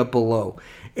with Mia below."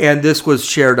 And this was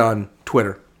shared on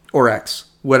Twitter or X,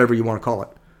 whatever you want to call it.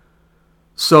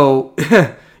 So,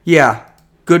 yeah,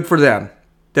 good for them.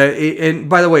 And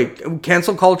by the way,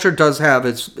 cancel culture does have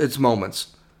its moments.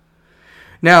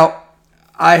 Now,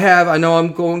 I know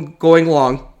I'm going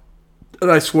long,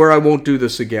 and I swear I won't do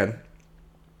this again.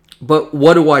 But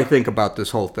what do I think about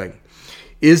this whole thing?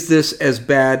 Is this as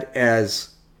bad as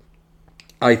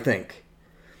I think?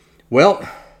 Well,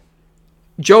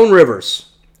 Joan Rivers,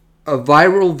 a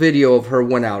viral video of her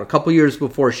went out a couple years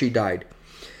before she died.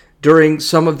 During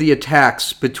some of the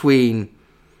attacks between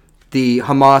the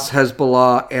Hamas,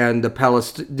 Hezbollah, and the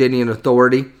Palestinian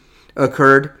Authority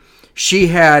occurred, she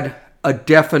had a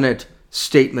definite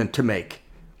statement to make,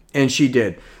 and she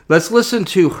did. Let's listen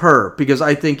to her because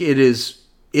I think it is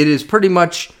pretty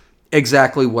much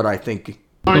exactly what I think.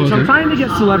 All right, so I'm trying to get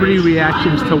celebrity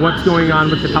reactions to what's going on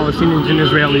with the Palestinians and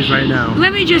Israelis right now.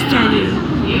 Let me just tell you,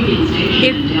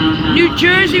 if New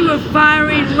Jersey were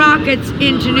firing rockets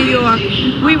into New York,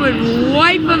 we would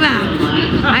wipe them out.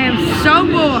 I am so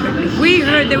bored. If we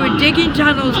heard they were digging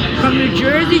tunnels from New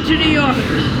Jersey to New York,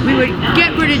 we would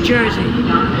get rid of Jersey.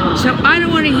 So I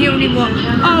don't want to hear anymore,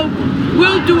 "Oh,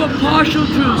 we'll do a partial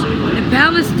truce." The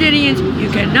Palestinians, you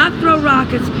cannot throw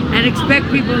rockets and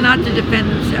expect people not to defend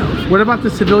themselves. What about the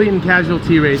civilian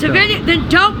casualty rate? Then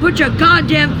don't put your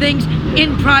goddamn things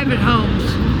in private homes.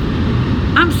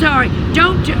 I'm sorry,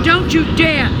 don't you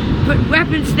dare put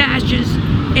weapon stashes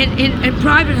in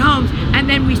private homes, and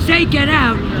then we say get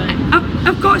out.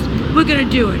 Of course, we're going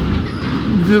to do it.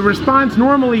 The response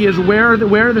normally is where are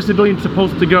the civilians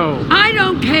supposed to go? I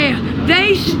don't care.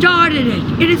 They started it.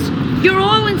 You're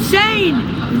all insane.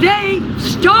 They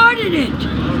started it.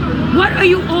 What are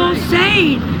you all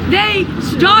saying? They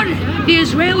started it. The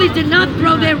Israelis did not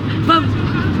throw their...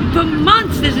 For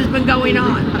months this has been going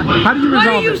on. How do you resolve it? What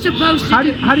are you supposed to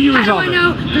do? How do you resolve it? How do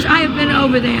I know? Because I have been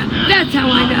over there. That's how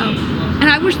I know. And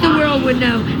I wish the world would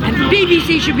know. And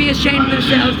BBC should be ashamed of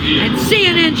themselves. And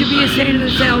CNN should be ashamed of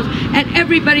themselves. And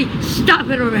everybody, stop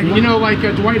it already. You know, like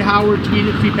Dwight Howard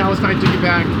tweeted, "Free Palestine, took it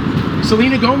back."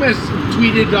 Selena Gomez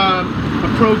tweeted, a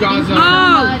pro-Gaza.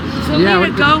 Oh, Selena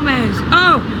Gomez.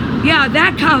 Oh, yeah,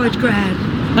 that college grad.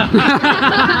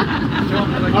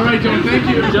 All right, Joan, thank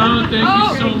you. Joan, thank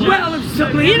you so much. Well, if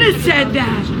Selena said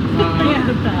that.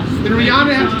 Then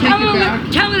Rihanna has to take it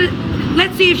back. Tell her,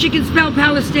 let's see if she can spell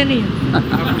Palestinian.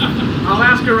 I'll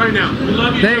ask her right now. We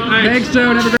love you, Joan. Thanks,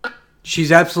 Joan.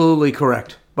 She's absolutely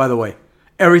correct, by the way.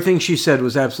 Everything she said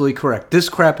was absolutely correct. This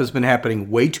crap has been happening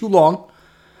way too long.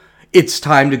 It's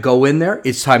time to go in there.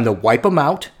 It's time to wipe them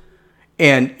out.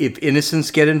 And if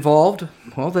innocents get involved,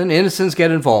 well, then innocents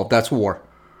get involved. That's war.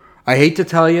 I hate to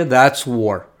tell you, that's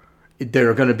war. There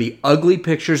are going to be ugly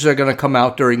pictures that are going to come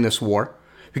out during this war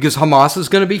because Hamas is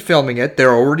going to be filming it.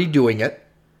 They're already doing it.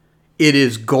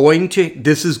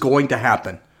 This is going to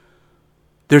happen.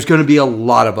 There's going to be a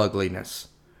lot of ugliness.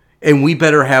 And we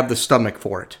better have the stomach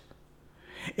for it.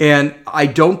 And I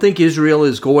don't think Israel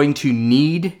is going to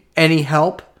need any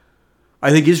help. I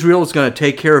think Israel is going to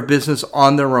take care of business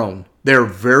on their own. They're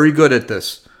very good at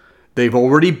this. They've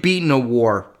already beaten a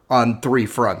war on 3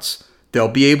 fronts. They'll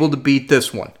be able to beat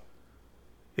this one.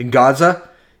 In Gaza,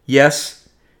 yes.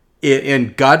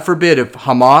 And God forbid if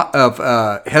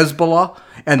Hezbollah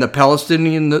and the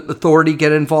Palestinian Authority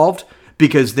get involved,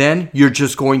 because then you're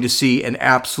just going to see an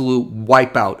absolute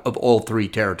wipeout of all 3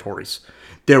 territories.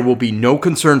 There will be no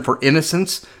concern for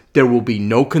innocents. There will be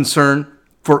no concern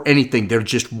for anything. They'll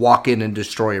just walk in and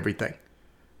destroy everything.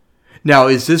 Now,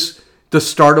 is this the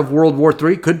start of World War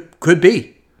III? Could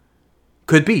be.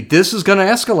 Could be. This is going to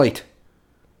escalate.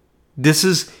 This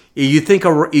is. You think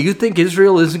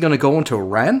Israel isn't going to go into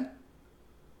Iran?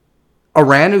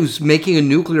 Iran, who's making a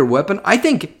nuclear weapon? I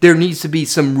think there needs to be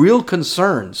some real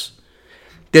concerns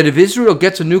that if Israel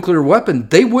gets a nuclear weapon,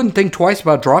 they wouldn't think twice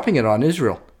about dropping it on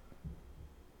Israel.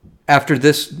 After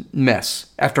this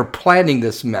mess, after planning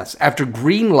this mess, after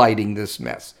greenlighting this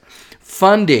mess,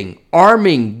 funding,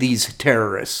 arming these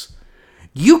terrorists,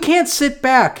 you can't sit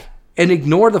back and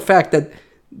ignore the fact that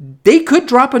they could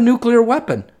drop a nuclear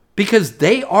weapon because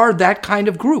they are that kind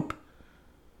of group.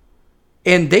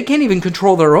 And they can't even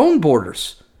control their own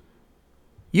borders.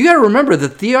 You got to remember the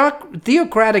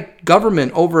theocratic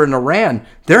government over in Iran,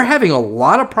 they're having a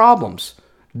lot of problems.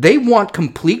 They want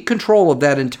complete control of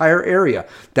that entire area.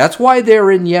 That's why they're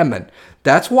in Yemen.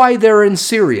 That's why they're in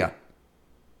Syria.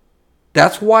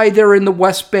 That's why they're in the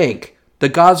West Bank, the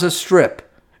Gaza Strip,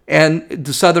 and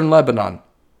the southern Lebanon.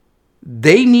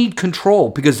 They need control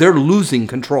because they're losing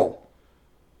control.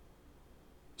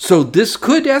 So this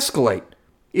could escalate.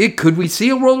 Could we see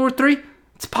a World War III?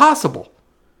 It's possible.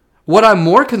 What I'm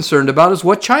more concerned about is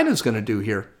what China's going to do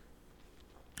here.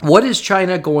 What is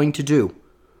China going to do?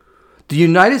 The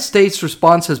United States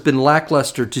response has been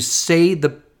lackluster, to say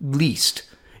the least.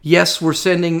 Yes, we're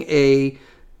sending a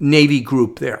Navy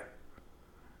group there.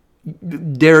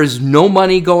 There is no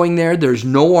money going there. There's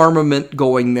no armament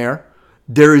going there.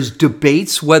 There is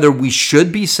debates whether we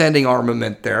should be sending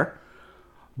armament there.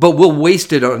 But we'll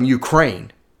waste it on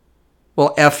Ukraine.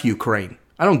 Well, F Ukraine.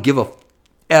 I don't give a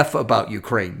F about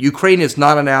Ukraine. Ukraine is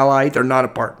not an ally. They're not a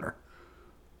partner.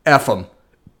 F them.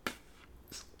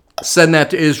 Send that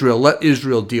to Israel. Let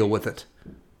Israel deal with it.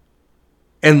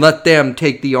 And let them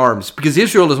take the arms. Because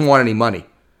Israel doesn't want any money.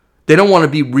 They don't want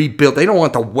to be rebuilt. They don't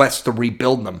want the West to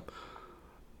rebuild them.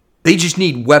 They just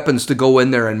need weapons to go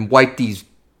in there and wipe these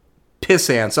piss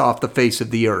ants off the face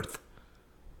of the earth.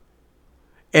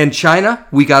 And China,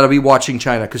 we got to be watching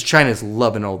China because China's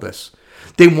loving all this.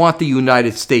 They want the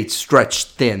United States stretched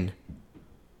thin.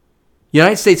 The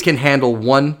United States can handle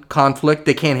one conflict.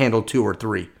 They can't handle 2 or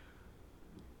 3.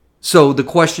 So the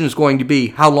question is going to be,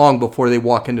 how long before they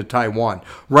walk into Taiwan?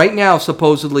 Right now,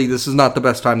 supposedly, this is not the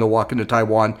best time to walk into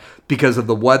Taiwan because of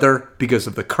the weather, because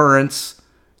of the currents.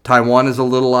 Taiwan is a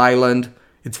little island.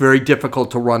 It's very difficult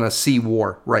to run a sea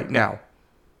war right now.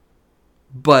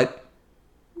 But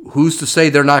who's to say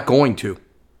they're not going to?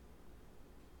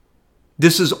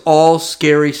 This is all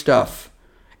scary stuff.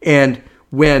 And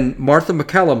when Martha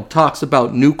McCallum talks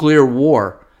about nuclear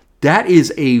war, that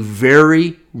is a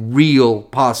very real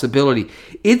possibility.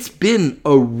 It's been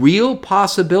a real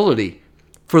possibility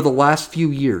for the last few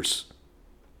years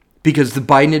because the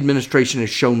Biden administration has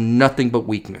shown nothing but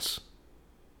weakness.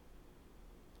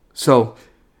 So,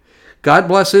 God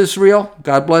bless Israel.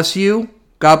 God bless you.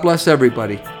 God bless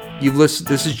everybody. You've listened.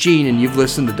 This is Gene, and you've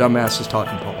listened to Dumbasses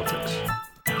Talking Politics.